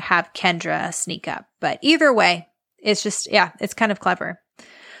and have Kendra sneak up. But either way, it's just, it's kind of clever.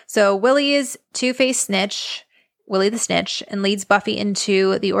 So Willie is two-faced snitch, Willie the Snitch, and leads Buffy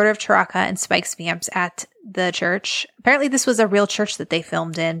into the Order of Taraka and Spike's vamps at the church. Apparently this was a real church that they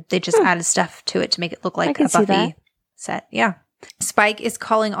filmed in. They just added stuff to it to make it look like a Buffy set. Yeah. Spike is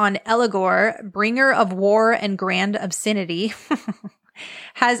calling on Eligor, bringer of war and grand obscenity,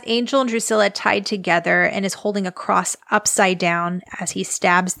 has Angel and Drusilla tied together and is holding a cross upside down as he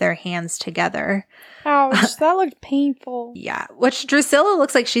stabs their hands together. Ouch, that looked painful. Yeah, which Drusilla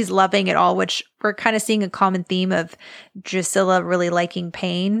looks like she's loving it all, which we're kind of seeing a common theme of Drusilla really liking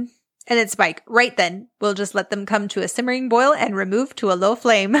pain. And then Spike, right then, we'll just let them come to a simmering boil and remove to a low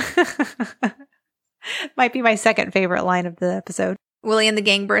flame. Might be my second favorite line of the episode. Willie and the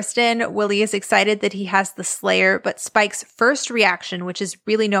gang burst in. Willie is excited that he has the Slayer, but Spike's first reaction, which is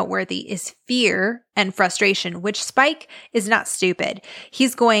really noteworthy, is fear and frustration, which Spike is not stupid.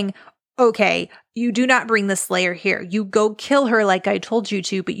 He's going, okay, you do not bring the Slayer here. You go kill her like I told you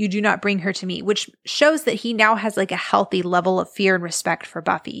to, but you do not bring her to me, which shows that he now has like a healthy level of fear and respect for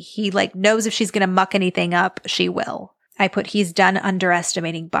Buffy. He like knows if she's going to muck anything up, she will. I put he's done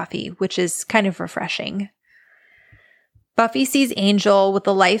underestimating Buffy, which is kind of refreshing. Buffy sees Angel with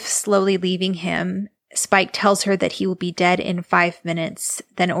the life slowly leaving him. Spike tells her that he will be dead in 5 minutes,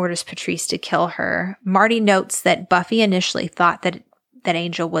 then orders Patrice to kill her. Marty notes that Buffy initially thought that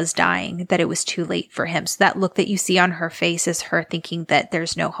Angel was dying, that it was too late for him. So that look that you see on her face is her thinking that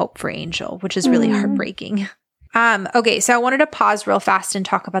there's no hope for Angel, which is really heartbreaking. Okay, so I wanted to pause real fast and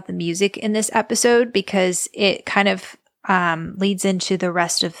talk about the music in this episode because it kind of leads into the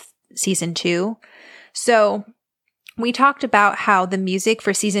rest of season 2. So we talked about how the music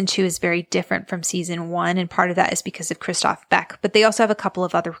for season 2 is very different from season 1, and part of that is because of Christoph Beck, but they also have a couple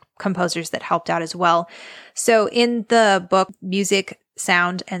of other composers that helped out as well. So in the book, Music,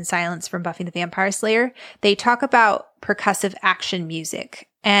 Sound, and Silence from Buffy the Vampire Slayer, they talk about percussive action music.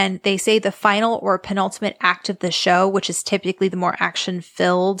 And they say the final or penultimate act of the show, which is typically the more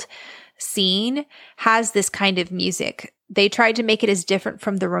action-filled scene, has this kind of music. They tried to make it as different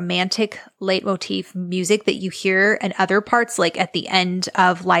from the romantic leitmotif music that you hear in other parts, like at the end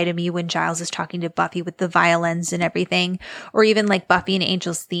of Lie to Me when Giles is talking to Buffy with the violins and everything, or even like Buffy and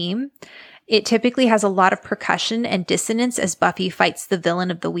Angel's theme. It typically has a lot of percussion and dissonance as Buffy fights the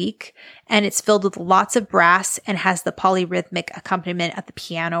villain of the week, and it's filled with lots of brass and has the polyrhythmic accompaniment at the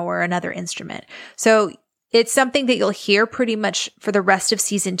piano or another instrument. So it's something that you'll hear pretty much for the rest of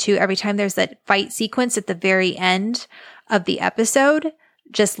season 2. Every time there's that fight sequence at the very end of the episode,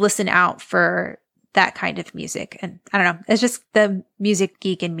 just listen out for that kind of music. And I don't know, it's just the music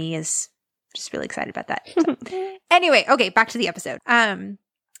geek in me is just really excited about that. So. Anyway, okay, back to the episode.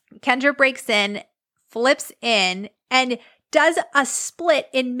 Kendra breaks in, flips in, and does a split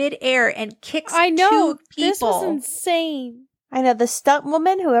in midair and kicks two people. This was insane. I know, the stunt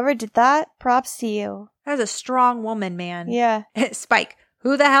woman, whoever did that, props to you. That was a strong woman, man. Yeah. Spike,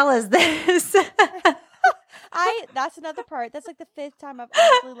 who the hell is this? That's another part. That's like the 5th time I've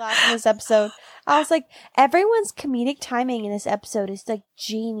actually laughed in this episode. I was like, everyone's comedic timing in this episode is like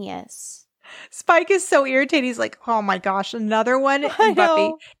genius. Spike is so irritated. He's like, oh my gosh, another one. And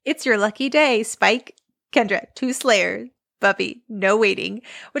Buffy, it's your lucky day. Spike, Kendra, 2 Slayers. Buffy, no waiting.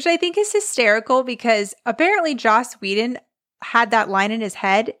 Which I think is hysterical because apparently Joss Whedon had that line in his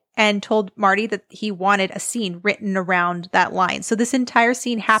head and told Marty that he wanted a scene written around that line. So this entire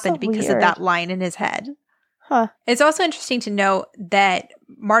scene happened because of that line in his head. Huh. It's also interesting to note that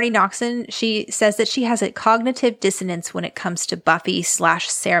Marty Noxon, she says that she has a cognitive dissonance when it comes to Buffy /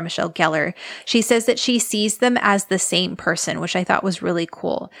 Sarah Michelle Gellar. She says that she sees them as the same person, which I thought was really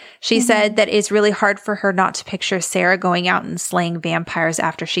cool. She said that it's really hard for her not to picture Sarah going out and slaying vampires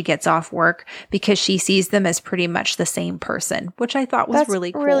after she gets off work because she sees them as pretty much the same person, which I thought was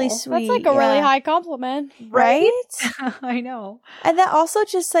really cool. Really sweet. That's like a really high compliment. Right? I know. And that also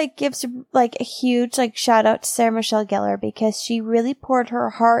just like gives like a huge like shout out to Sarah Michelle Gellar because she really poured her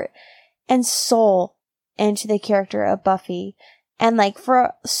heart and soul into the character of Buffy. And like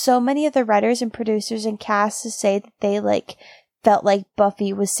for so many of the writers and producers and cast to say that they like felt like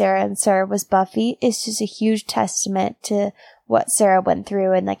Buffy was Sarah and Sarah was Buffy is just a huge testament to what Sarah went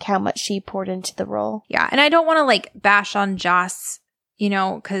through and like how much she poured into the role. Yeah. And I don't want to like bash on Joss, you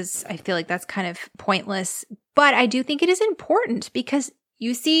know, because I feel like that's kind of pointless. But I do think it is important because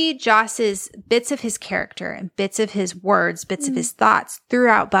you see Joss's bits of his character and bits of his words, bits of his thoughts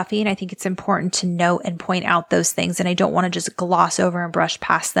throughout Buffy. And I think it's important to note and point out those things. And I don't want to just gloss over and brush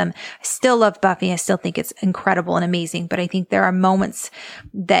past them. I still love Buffy. I still think it's incredible and amazing. But I think there are moments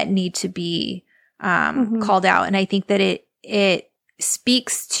that need to be called out. And I think that it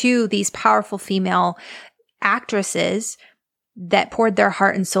speaks to these powerful female actresses that poured their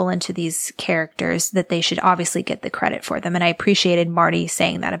heart and soul into these characters that they should obviously get the credit for them. And I appreciated Marty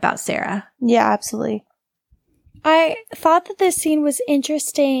saying that about Sarah. Yeah, absolutely. I thought that this scene was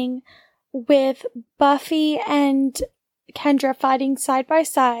interesting with Buffy and Kendra fighting side by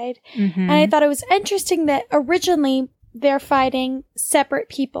side. And I thought it was interesting that originally they're fighting separate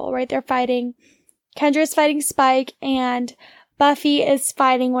people, right? They're fighting, Kendra's fighting Spike and Buffy is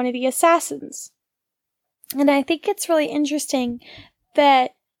fighting one of the assassins. And I think it's really interesting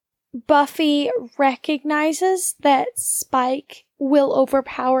that Buffy recognizes that Spike will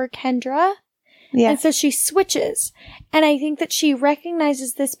overpower Kendra. Yeah. And so she switches. And I think that she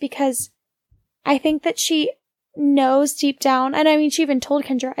recognizes this because I think that she knows deep down, and I mean, she even told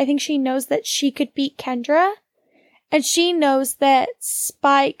Kendra, I think she knows that she could beat Kendra. And she knows that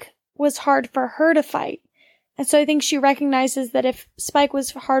Spike was hard for her to fight. And so I think she recognizes that if Spike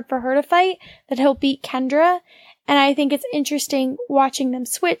was hard for her to fight, that he'll beat Kendra. And I think it's interesting watching them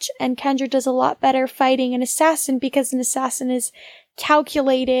switch. And Kendra does a lot better fighting an assassin because an assassin is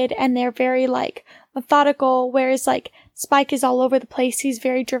calculated and they're very like methodical. Whereas like Spike is all over the place. He's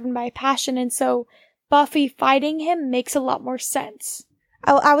very driven by passion. And so Buffy fighting him makes a lot more sense.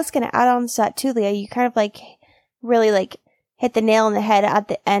 Oh, I was going to add on to that too, Leah. You kind of like really like hit the nail on the head at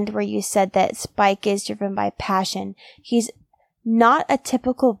the end where you said that Spike is driven by passion. He's not a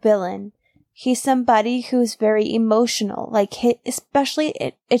typical villain. He's somebody who's very emotional. Like,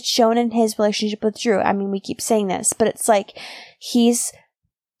 especially it's shown in his relationship with Drew. I mean, we keep saying this, but it's like he's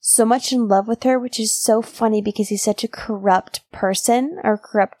so much in love with her, which is so funny because he's such a corrupt person or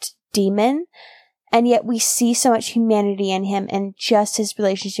corrupt demon. And yet we see so much humanity in him and just his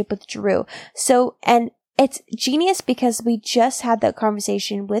relationship with Drew. So, and it's genius because we just had that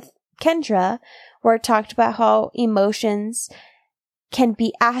conversation with Kendra where it talked about how emotions can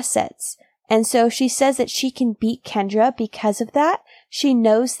be assets. And so she says that she can beat Kendra because of that. She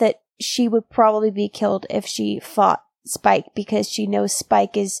knows that she would probably be killed if she fought Spike because she knows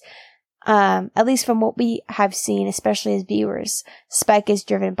Spike is, at least from what we have seen, especially as viewers, Spike is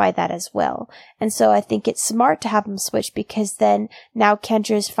driven by that as well. And so I think it's smart to have them switch because then now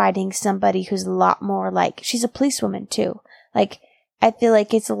Kendra is fighting somebody who's a lot more like, she's a policewoman too. Like, I feel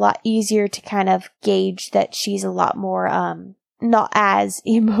like it's a lot easier to kind of gauge that she's a lot more, not as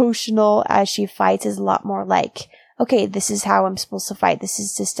emotional as she fights, is a lot more like, okay, this is how I'm supposed to fight. This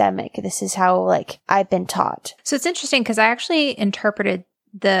is systemic. This is how, like, I've been taught. So it's interesting because I actually interpreted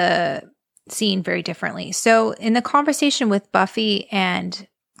the scene very differently. So in the conversation with Buffy and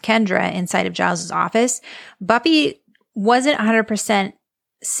Kendra inside of Giles' office, Buffy wasn't 100%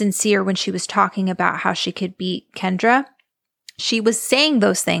 sincere when she was talking about how she could beat Kendra. she was saying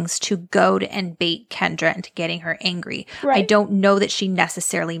those things to goad and bait Kendra into getting her angry. Right. I don't know that she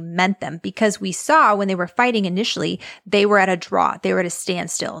necessarily meant them, because we saw when they were fighting initially, they were at a draw. They were at a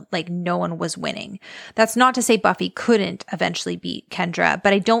standstill. Like, no one was winning. That's not to say Buffy couldn't eventually beat Kendra,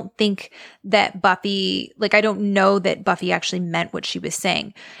 but I don't think that Buffy, like, I don't know that Buffy actually meant what she was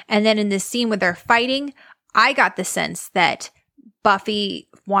saying. And then in this scene where they're fighting, I got the sense that Buffy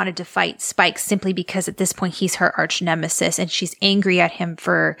wanted to fight Spike simply because at this point he's her arch nemesis and she's angry at him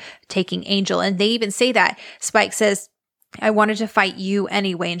for taking Angel. And they even say that. Spike says, I wanted to fight you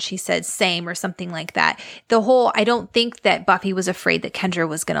anyway. And she said, same, or something like that. I don't think that Buffy was afraid that Kendra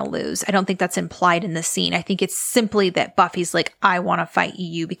was going to lose. I don't think that's implied in the scene. I think it's simply that Buffy's like, I want to fight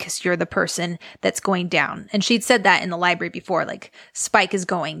you because you're the person that's going down. And she'd said that in the library before, like, Spike is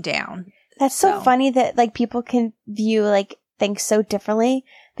going down. That's so funny that, like, people can view, like, things so differently,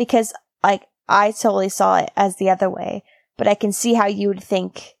 because, like, I totally saw it as the other way, but I can see how you would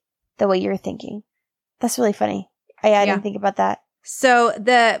think the way you're thinking. That's really funny. I didn't think about that. So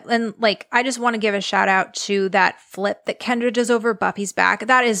I just want to give a shout out to that flip that Kendra does over Buffy's back.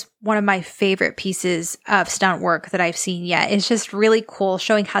 That is one of my favorite pieces of stunt work that I've seen yet. It's just really cool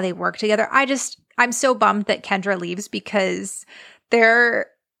showing how they work together. I'm so bummed that Kendra leaves, because their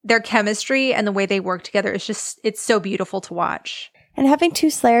chemistry and the way they work together is just, it's so beautiful to watch. And having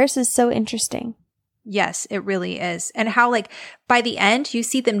two Slayers is so interesting. Yes, it really is. And how, like, by the end, you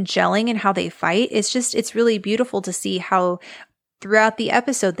see them gelling and how they fight. It's really beautiful to see how throughout the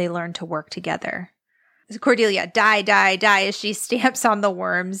episode they learn to work together. Cordelia, die, die, die, as she stamps on the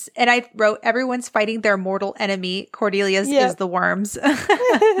worms. And I wrote, everyone's fighting their mortal enemy. Cordelia's is the worms.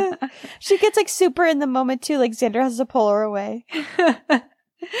 She gets, like, super in the moment, too. Like, Xander has to pull her away. And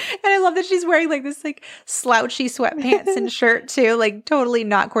I love that she's wearing, like, this, like, slouchy sweatpants and shirt, too. Like, totally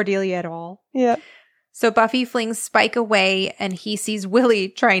not Cordelia at all. Yeah. So Buffy flings Spike away, and he sees Willie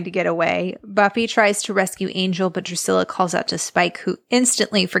trying to get away. Buffy tries to rescue Angel, but Drusilla calls out to Spike, who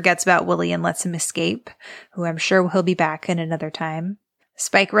instantly forgets about Willie and lets him escape, who I'm sure he'll be back in another time.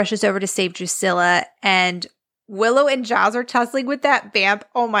 Spike rushes over to save Drusilla, and Willow and Giles are tussling with that vamp.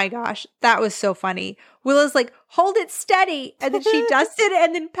 Oh my gosh, that was so funny. Willow's like, hold it steady. And then she dusts it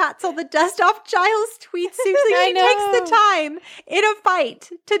and then pats all the dust off Giles' tweets. Seriously, she takes the time in a fight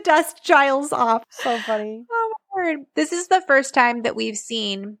to dust Giles off. So funny. Oh my word. This is the first time that we've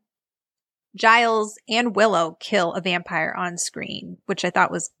seen Giles and Willow kill a vampire on screen, which I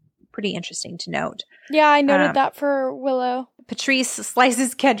thought was pretty interesting to note. Yeah, I noted that for Willow. Patrice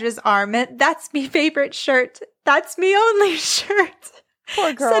slices Kendra's arm. That's me favorite shirt. That's me only shirt.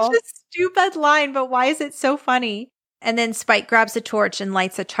 Poor girl. Such a stupid line, but why is it so funny? And then Spike grabs a torch and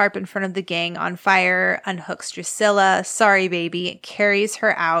lights a tarp in front of the gang on fire, unhooks Drusilla. Sorry, baby. Carries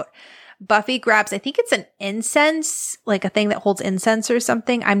her out. Buffy grabs, I think it's an incense, like a thing that holds incense or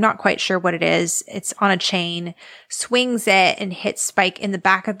something. I'm not quite sure what it is. It's on a chain, swings it and hits Spike in the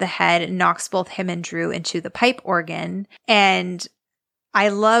back of the head and knocks both him and Drew into the pipe organ. And I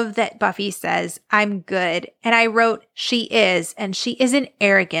love that Buffy says, I'm good. And I wrote, she is, and she isn't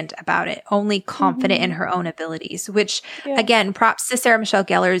arrogant about it, only confident in her own abilities, which again, props to Sarah Michelle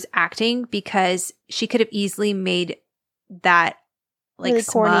Gellar's acting, because she could have easily made that like really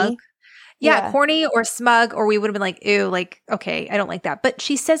smug. corny. Yeah, corny or smug, or we would have been like, ew, like, okay, I don't like that. But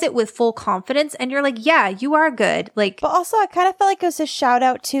she says it with full confidence, and you're like, yeah, you are good. Like, but also, I kind of felt like it was a shout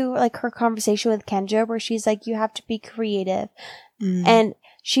out to like her conversation with Kendra, where she's like, you have to be creative. And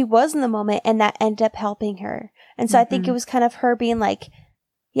she was in the moment, and that ended up helping her. And so I think it was kind of her being like,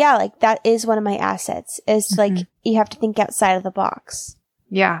 yeah, like that is one of my assets, is like, you have to think outside of the box.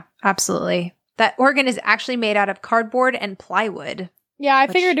 Yeah, absolutely. That organ is actually made out of cardboard and plywood. Yeah, I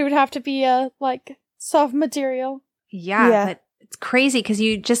figured it would have to be a like soft material. Yeah, but it's crazy because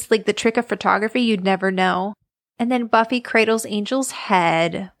you just like the trick of photography, you'd never know. And then Buffy cradles Angel's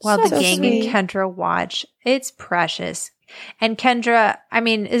head while the gang and Kendra watch. It's precious. And Kendra, I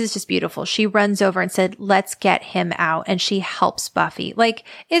mean, this is just beautiful. She runs over and said, let's get him out. And she helps Buffy. Like,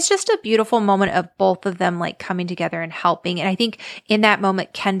 it's just a beautiful moment of both of them like coming together and helping. And I think in that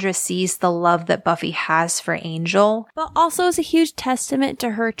moment, Kendra sees the love that Buffy has for Angel. But also is a huge testament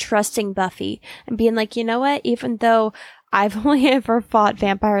to her trusting Buffy and being like, you know what? Even though I've only ever fought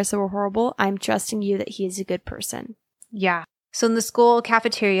vampires that were horrible, I'm trusting you that he is a good person. Yeah. So in the school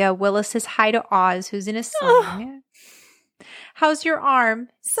cafeteria, Willis says hi to Oz, who's in a sling. How's your arm?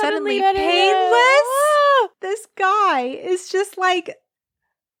 Suddenly painless? This guy is just like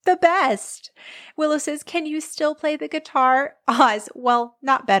the best. Willow says, can you still play the guitar? Oz, well,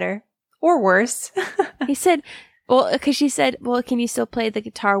 not better. Or worse. He said, well, because she said, well, can you still play the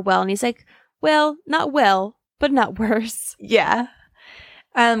guitar well? And he's like, well, not well, but not worse. Yeah.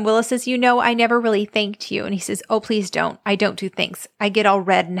 Willow says, I never really thanked you. And he says, oh, please don't. I don't do thanks. I get all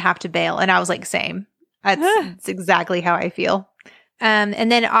red and have to bail. And I was like, same. That's exactly how I feel.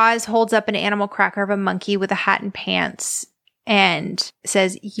 And then Oz holds up an animal cracker of a monkey with a hat and pants and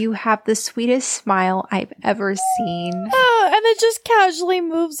says, you have the sweetest smile I've ever seen. And then just casually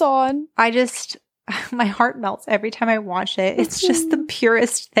moves on. My heart melts every time I watch it. It's just the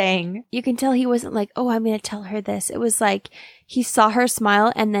purest thing. You can tell he wasn't like, oh, I'm going to tell her this. It was like he saw her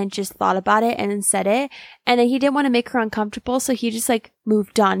smile and then just thought about it and then said it. And then he didn't want to make her uncomfortable. So he just like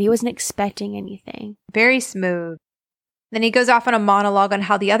moved on. He wasn't expecting anything. Very smooth. Then he goes off on a monologue on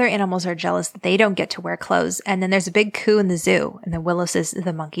how the other animals are jealous that they don't get to wear clothes. And then there's a big coup in the zoo. And then Willow says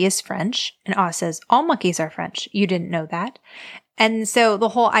the monkey is French. And Oz says, all monkeys are French. You didn't know that. And so the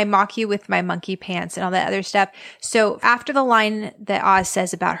whole I mock you with my monkey pants and all that other stuff. So after the line that Oz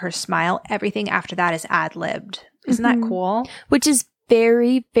says about her smile, everything after that is ad-libbed. Isn't that cool? Which is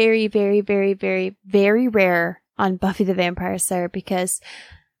very, very, very, very, very, very rare on Buffy the Vampire Slayer because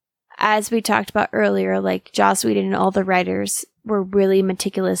as we talked about earlier, like Joss Whedon and all the writers were really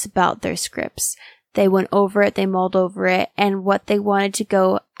meticulous about their scripts. They went over it, they mulled over it, and what they wanted to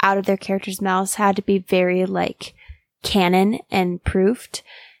go out of their characters' mouths had to be very like canon and proofed.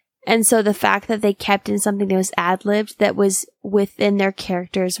 And so the fact that they kept in something that was ad-libbed, that was within their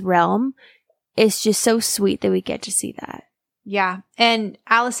character's realm, is just so sweet that we get to see that. Yeah. And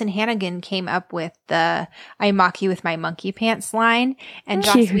Allison Hannigan came up with the I mock you with my monkey pants line. And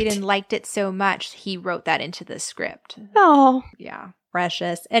Joss Whedon liked it so much, he wrote that into the script. Oh. Yeah.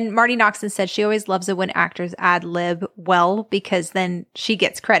 Precious. And Marty Noxon said she always loves it when actors ad-lib well because then she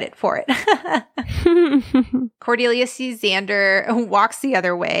gets credit for it. Cordelia sees Xander, walks the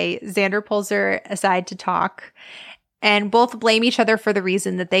other way. Xander pulls her aside to talk. And both blame each other for the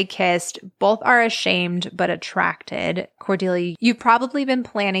reason that they kissed. Both are ashamed but attracted. Cordelia, you've probably been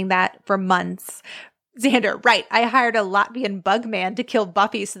planning that for months. Xander, right. I hired a Latvian bug man to kill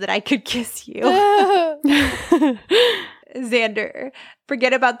Buffy so that I could kiss you. Xander,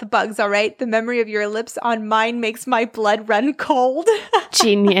 forget about the bugs, all right? The memory of your lips on mine makes my blood run cold.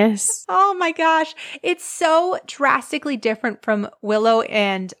 Genius. Oh my gosh. It's so drastically different from Willow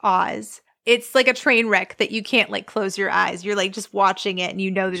and Oz. It's like a train wreck that you can't like close your eyes. You're like just watching it and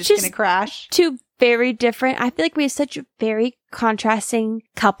you know that it's going to crash. Two very different. I feel like we have such very contrasting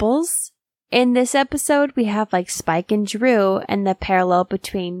couples in this episode. We have like Spike and Drew and the parallel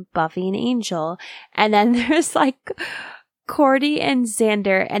between Buffy and Angel. And then there's like Cordy and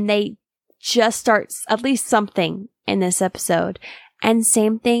Xander, and they just start at least something in this episode. And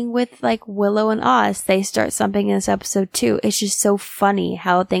same thing with like Willow and Oz. They start something in this episode too. It's just so funny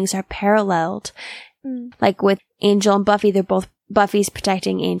how things are paralleled. Like with Angel and Buffy, they're both, Buffy's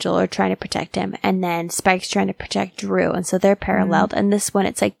protecting Angel or trying to protect him. And then Spike's trying to protect Drew. And so they're paralleled. And this one,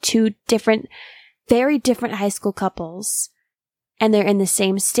 it's like two different, very different high school couples. And they're in the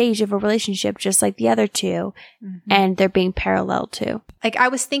same stage of a relationship, just like the other two. And they're being paralleled too. Like I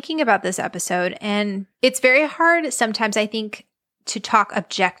was thinking about this episode, and it's very hard sometimes, I think, to talk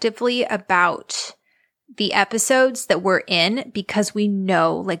objectively about the episodes that we're in because we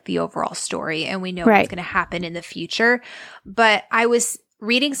know like the overall story and we know what's going to happen in the future. But I was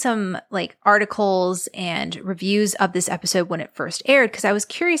reading some like articles and reviews of this episode when it first aired because I was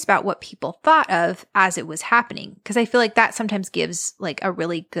curious about what people thought of as it was happening, because I feel like that sometimes gives like a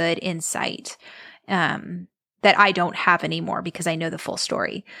really good insight that I don't have anymore because I know the full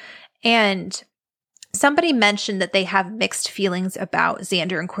story. And somebody mentioned that they have mixed feelings about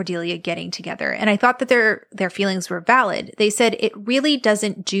Xander and Cordelia getting together. And I thought that their feelings were valid. They said it really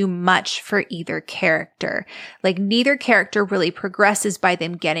doesn't do much for either character. Like neither character really progresses by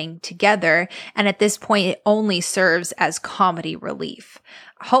them getting together. And at this point, it only serves as comedy relief.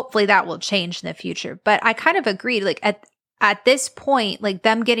 Hopefully that will change in the future. But I kind of agreed, like at this point, like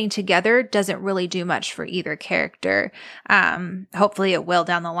them getting together doesn't really do much for either character. Hopefully it will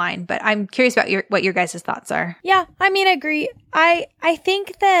down the line, but I'm curious about what your guys' thoughts are. Yeah, I mean, I agree. I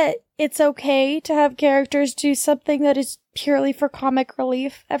think that it's okay to have characters do something that is purely for comic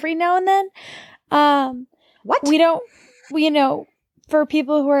relief every now and then. What? For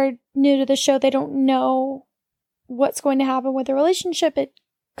people who are new to the show, they don't know what's going to happen with the relationship. It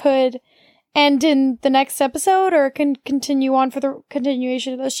could end in the next episode, or it can continue on for the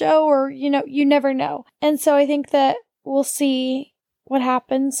continuation of the show, or, you never know. And so I think that we'll see what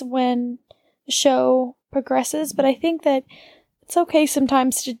happens when the show progresses, but I think that it's okay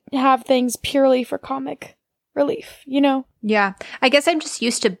sometimes to have things purely for comic relief, Yeah. I guess I'm just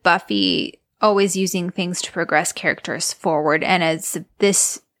used to Buffy always using things to progress characters forward, and as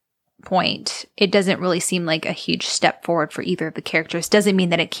this point, it doesn't really seem like a huge step forward for either of the characters. Doesn't mean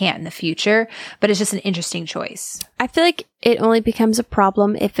that it can't in the future, but it's just an interesting choice. I feel like it only becomes a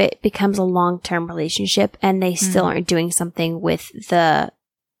problem if it becomes a long-term relationship and they still aren't doing something with the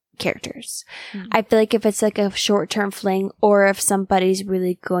characters. I feel like if it's like a short-term fling, or if somebody's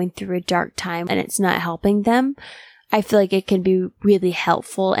really going through a dark time and it's not helping them, I feel like it can be really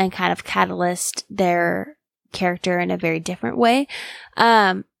helpful and kind of catalyst their character in a very different way.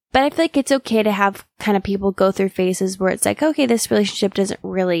 But I feel like it's okay to have kind of people go through phases where it's like, okay, this relationship doesn't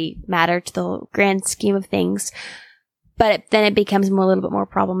really matter to the grand scheme of things. But then it becomes a little bit more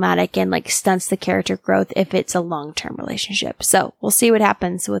problematic and like stunts the character growth if it's a long-term relationship. So we'll see what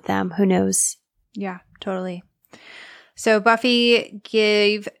happens with them. Who knows? Yeah, totally. So Buffy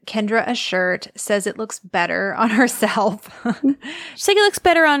gave Kendra a shirt, says it looks better on herself. She's like, it looks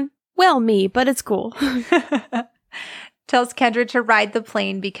better on, well, me, but it's cool. Tells Kendra to ride the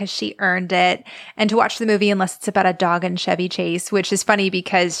plane because she earned it, and to watch the movie unless it's about a dog and Chevy Chase, which is funny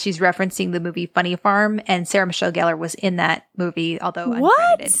because she's referencing the movie Funny Farm, and Sarah Michelle Gellar was in that movie, although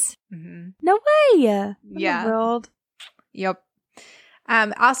uncredited. No way! Yeah. World. Yep.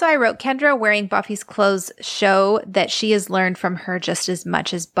 Also, I wrote, Kendra wearing Buffy's clothes show that she has learned from her just as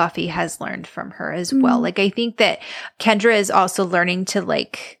much as Buffy has learned from her as well. Like, I think that Kendra is also learning to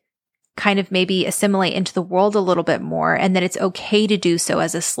like kind of maybe assimilate into the world a little bit more, and that it's okay to do so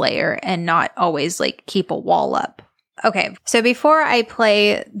as a Slayer and not always like keep a wall up. Okay, so before I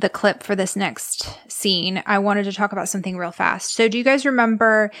play the clip for this next scene, I wanted to talk about something real fast. So do you guys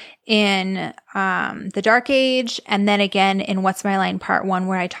remember in The Dark Age, and then again in What's My Line Part 1,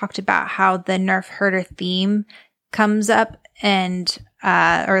 where I talked about how the Nerf Herder theme comes up and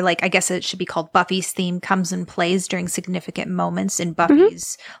or like I guess it should be called Buffy's theme comes and plays during significant moments in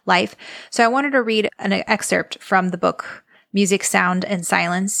Buffy's life. So I wanted to read an excerpt from the book Music, Sound, and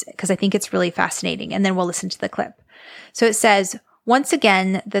Silence because I think it's really fascinating, and then we'll listen to the clip. So it says, once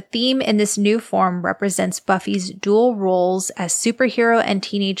again, the theme in this new form represents Buffy's dual roles as superhero and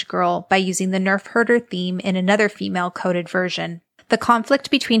teenage girl by using the Nerf Herder theme in another female-coded version. The conflict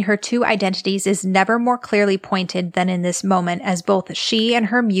between her two identities is never more clearly pointed than in this moment, as both she and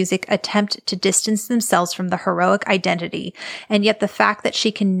her music attempt to distance themselves from the heroic identity, and yet the fact that she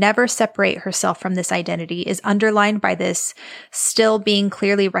can never separate herself from this identity is underlined by this still being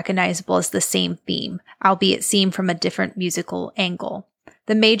clearly recognizable as the same theme, albeit seen from a different musical angle.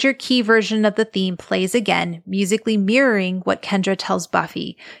 The major key version of the theme plays again, musically mirroring what Kendra tells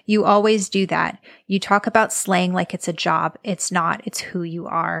Buffy. You always do that. You talk about slaying like it's a job. It's not. It's who you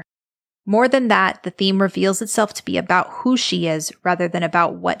are. More than that, the theme reveals itself to be about who she is rather than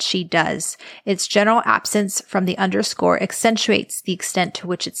about what she does. Its general absence from the underscore accentuates the extent to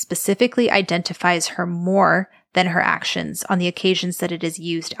which it specifically identifies her more than her actions on the occasions that it is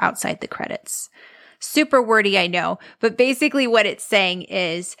used outside the credits. Super wordy, I know, but basically what it's saying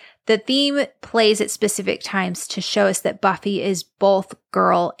is the theme plays at specific times to show us that Buffy is both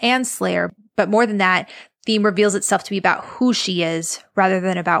girl and Slayer, but more than that, theme reveals itself to be about who she is rather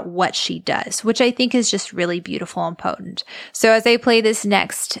than about what she does, which I think is just really beautiful and potent. So as I play this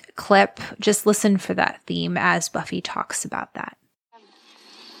next clip, just listen for that theme as Buffy talks about that.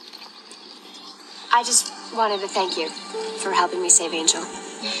 I just wanted to thank you for helping me save Angel.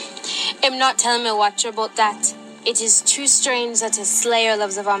 I'm not telling me what you're about that. It is too strange that a Slayer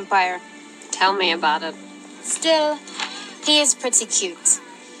loves a vampire. Tell me about it. Still, he is pretty cute.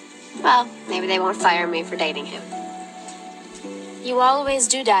 Well, maybe they won't fire me for dating him. You always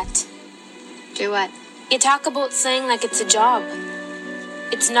do that. Do what? You talk about slaying like it's a job.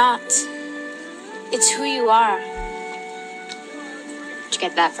 It's not. It's who you are. Did you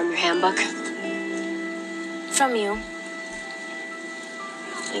get that from your handbook? From you.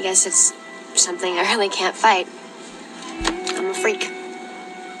 I guess it's something I really can't fight. I'm a freak.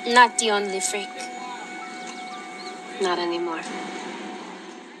 Not the only freak. Not anymore.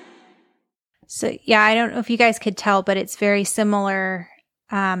 So, yeah, I don't know if you guys could tell, but it's very similar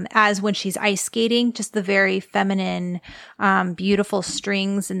as when she's ice skating, just the very feminine, beautiful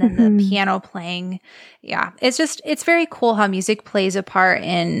strings and then the piano playing. Yeah, it's very cool how music plays a part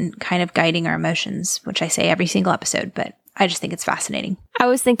in kind of guiding our emotions, which I say every single episode, but I just think it's fascinating. I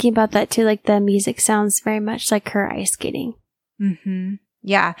was thinking about that too, like the music sounds very much like her ice skating.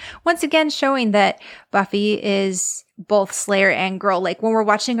 Yeah. Once again, showing that Buffy is both Slayer and girl. Like when we're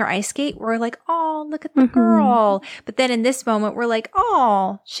watching her ice skate, we're like, oh, look at the girl. But then in this moment, we're like,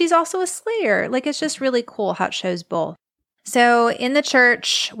 oh, she's also a Slayer. Like it's just really cool how it shows both. So in the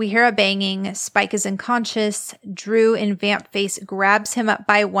church, we hear a banging. Spike is unconscious. Drew in vamp face grabs him up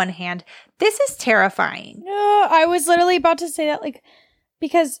by one hand. This is terrifying. No, I was literally about to say that, like,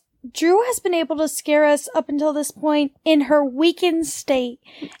 because Drew has been able to scare us up until this point in her weakened state.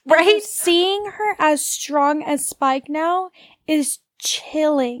 Right? And seeing her as strong as Spike now is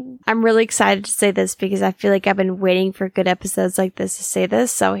chilling. I'm really excited to say this because I feel like I've been waiting for good episodes like this to say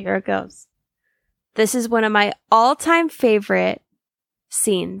this, so here it goes. This is one of my all-time favorite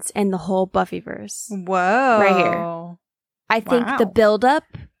scenes in the whole Buffyverse. Whoa. Right here. I think the build-up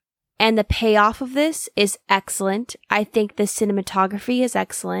and the payoff of this is excellent. I think the cinematography is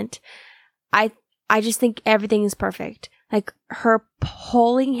excellent. I just think everything is perfect. Like her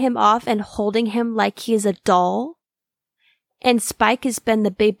pulling him off and holding him like he is a doll. And Spike has been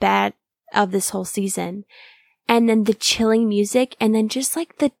the big bad of this whole season. And then the chilling music and then just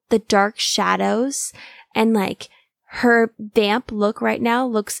like the dark shadows and like her vamp look right now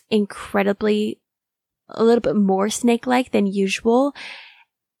looks incredibly a little bit more snake-like than usual.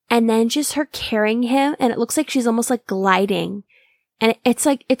 And then just her carrying him and it looks like she's almost like gliding. And it's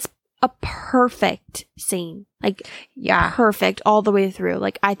like, it's a perfect scene. Like, yeah, perfect all the way through.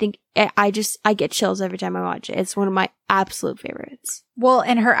 Like, I think I get chills every time I watch it. It's one of my absolute favorites. Well,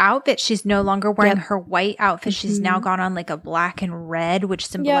 and her outfit, she's no longer wearing her white outfit. She's now gone on like a black and red, which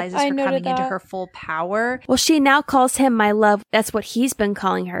symbolizes her coming into her full power. Well, she now calls him my love. That's what he's been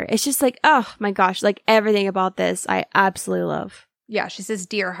calling her. It's just like, oh my gosh, like everything about this, I absolutely love. Yeah, she says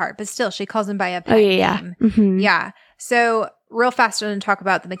dear heart, but still she calls him by a pet name. Mm-hmm. Yeah. So real fast, I'm going to talk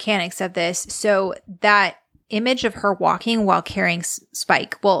about the mechanics of this. So that image of her walking while carrying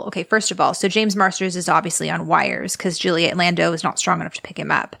Spike. Well, okay, first of all, so James Marsters is obviously on wires because Juliet Lando is not strong enough to pick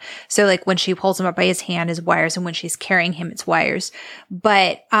him up. So like when she pulls him up by his hand is wires, and when she's carrying him, it's wires.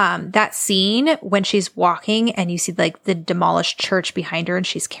 But that scene when she's walking and you see like the demolished church behind her and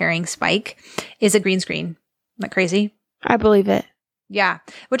she's carrying Spike is a green screen. Isn't that crazy? I believe it. Yeah,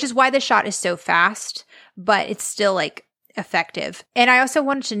 which is why the shot is so fast, but it's still like effective. And I also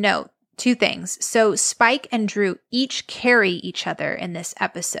wanted to note two things. So Spike and Drew each carry each other in this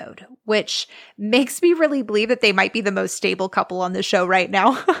episode, which makes me really believe that they might be the most stable couple on the show right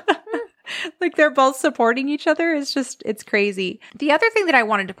now. Like they're both supporting each other. It's crazy. The other thing that I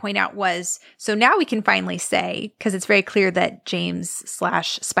wanted to point out was, so now we can finally say, because it's very clear that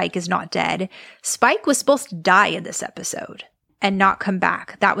James/Spike is not dead. Spike was supposed to die in this episode and not come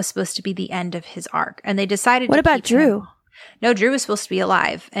back. That was supposed to be the end of his arc. And they decided What about Drew? No, Drew was supposed to be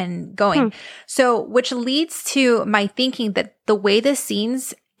alive and going. So, which leads to my thinking that the way the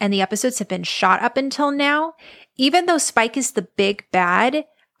scenes and the episodes have been shot up until now, even though Spike is the big bad,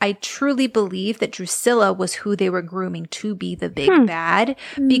 I truly believe that Drusilla was who they were grooming to be the big bad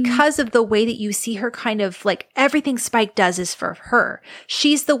because of the way that you see her kind of like everything Spike does is for her.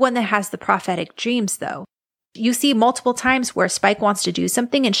 She's the one that has the prophetic dreams though. You see multiple times where Spike wants to do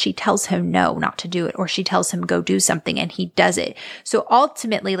something and she tells him no, not to do it, or she tells him go do something and he does it. So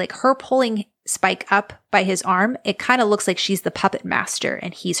ultimately, like her pulling Spike up by his arm, it kind of looks like she's the puppet master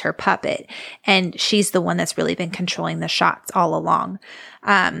and he's her puppet. And she's the one that's really been controlling the shots all along.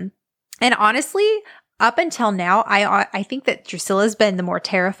 And honestly, up until now, I think that Drusilla's been the more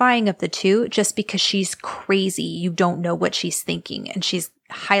terrifying of the two just because she's crazy. You don't know what she's thinking and she's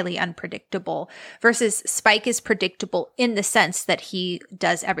highly unpredictable versus Spike is predictable in the sense that he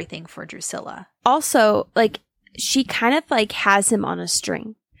does everything for Drusilla. Also, like she kind of like has him on a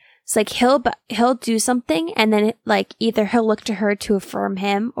string. It's like he'll do something and then like either he'll look to her to affirm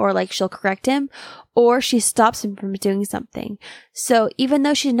him or like she'll correct him or she stops him from doing something. So even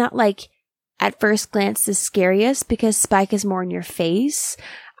though she's not like at first glance the scariest because Spike is more in your face,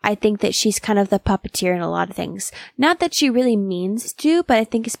 I think that she's kind of the puppeteer in a lot of things. Not that she really means to, but I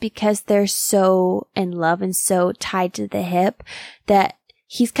think it's because they're so in love and so tied to the hip that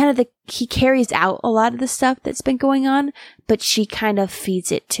he's kind of he carries out a lot of the stuff that's been going on, but she kind of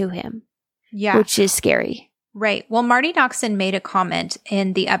feeds it to him. Yeah. Which is scary. Right. Well, Marty Noxon made a comment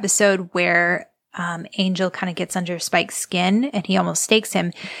in the episode where Angel kind of gets under Spike's skin and he almost stakes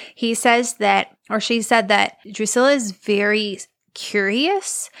him. He says that, or she said that Drusilla is very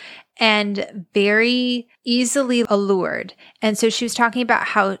curious and very easily allured. And so she was talking about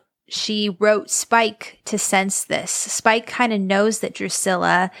how she wrote Spike to sense this. Spike kind of knows that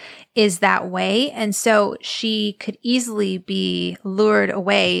Drusilla is that way. And so she could easily be lured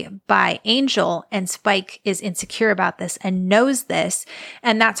away by Angel. And Spike is insecure about this and knows this.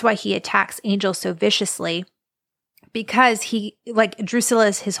 And that's why he attacks Angel so viciously. Because he, like, Drusilla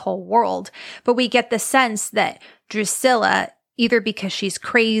is his whole world. But we get the sense that Drusilla, either because she's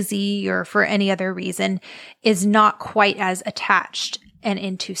crazy or for any other reason, is not quite as attached and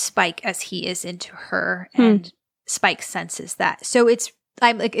into Spike as he is into her. And Spike senses that. So it's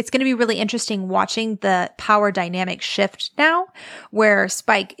it's going to be really interesting watching the power dynamic shift now, where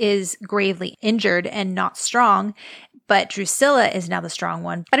Spike is gravely injured and not strong, but Drusilla is now the strong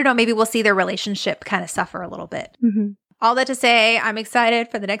one. I don't know, maybe we'll see their relationship kind of suffer a little bit. Mm-hmm. All that to say, I'm excited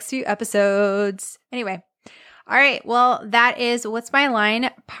for the next few episodes. Anyway. All right. Well, that is What's My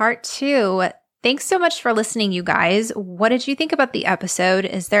Line Part 2. Thanks so much for listening, you guys. What did you think about the episode?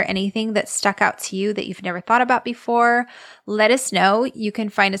 Is there anything that stuck out to you that you've never thought about before? Let us know. You can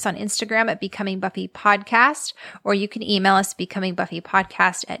find us on Instagram at Becoming Buffy Podcast, or you can email us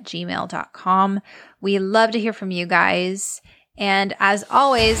becomingbuffypodcast@gmail.com. We love to hear from you guys. And as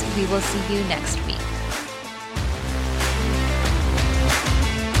always, we will see you next week.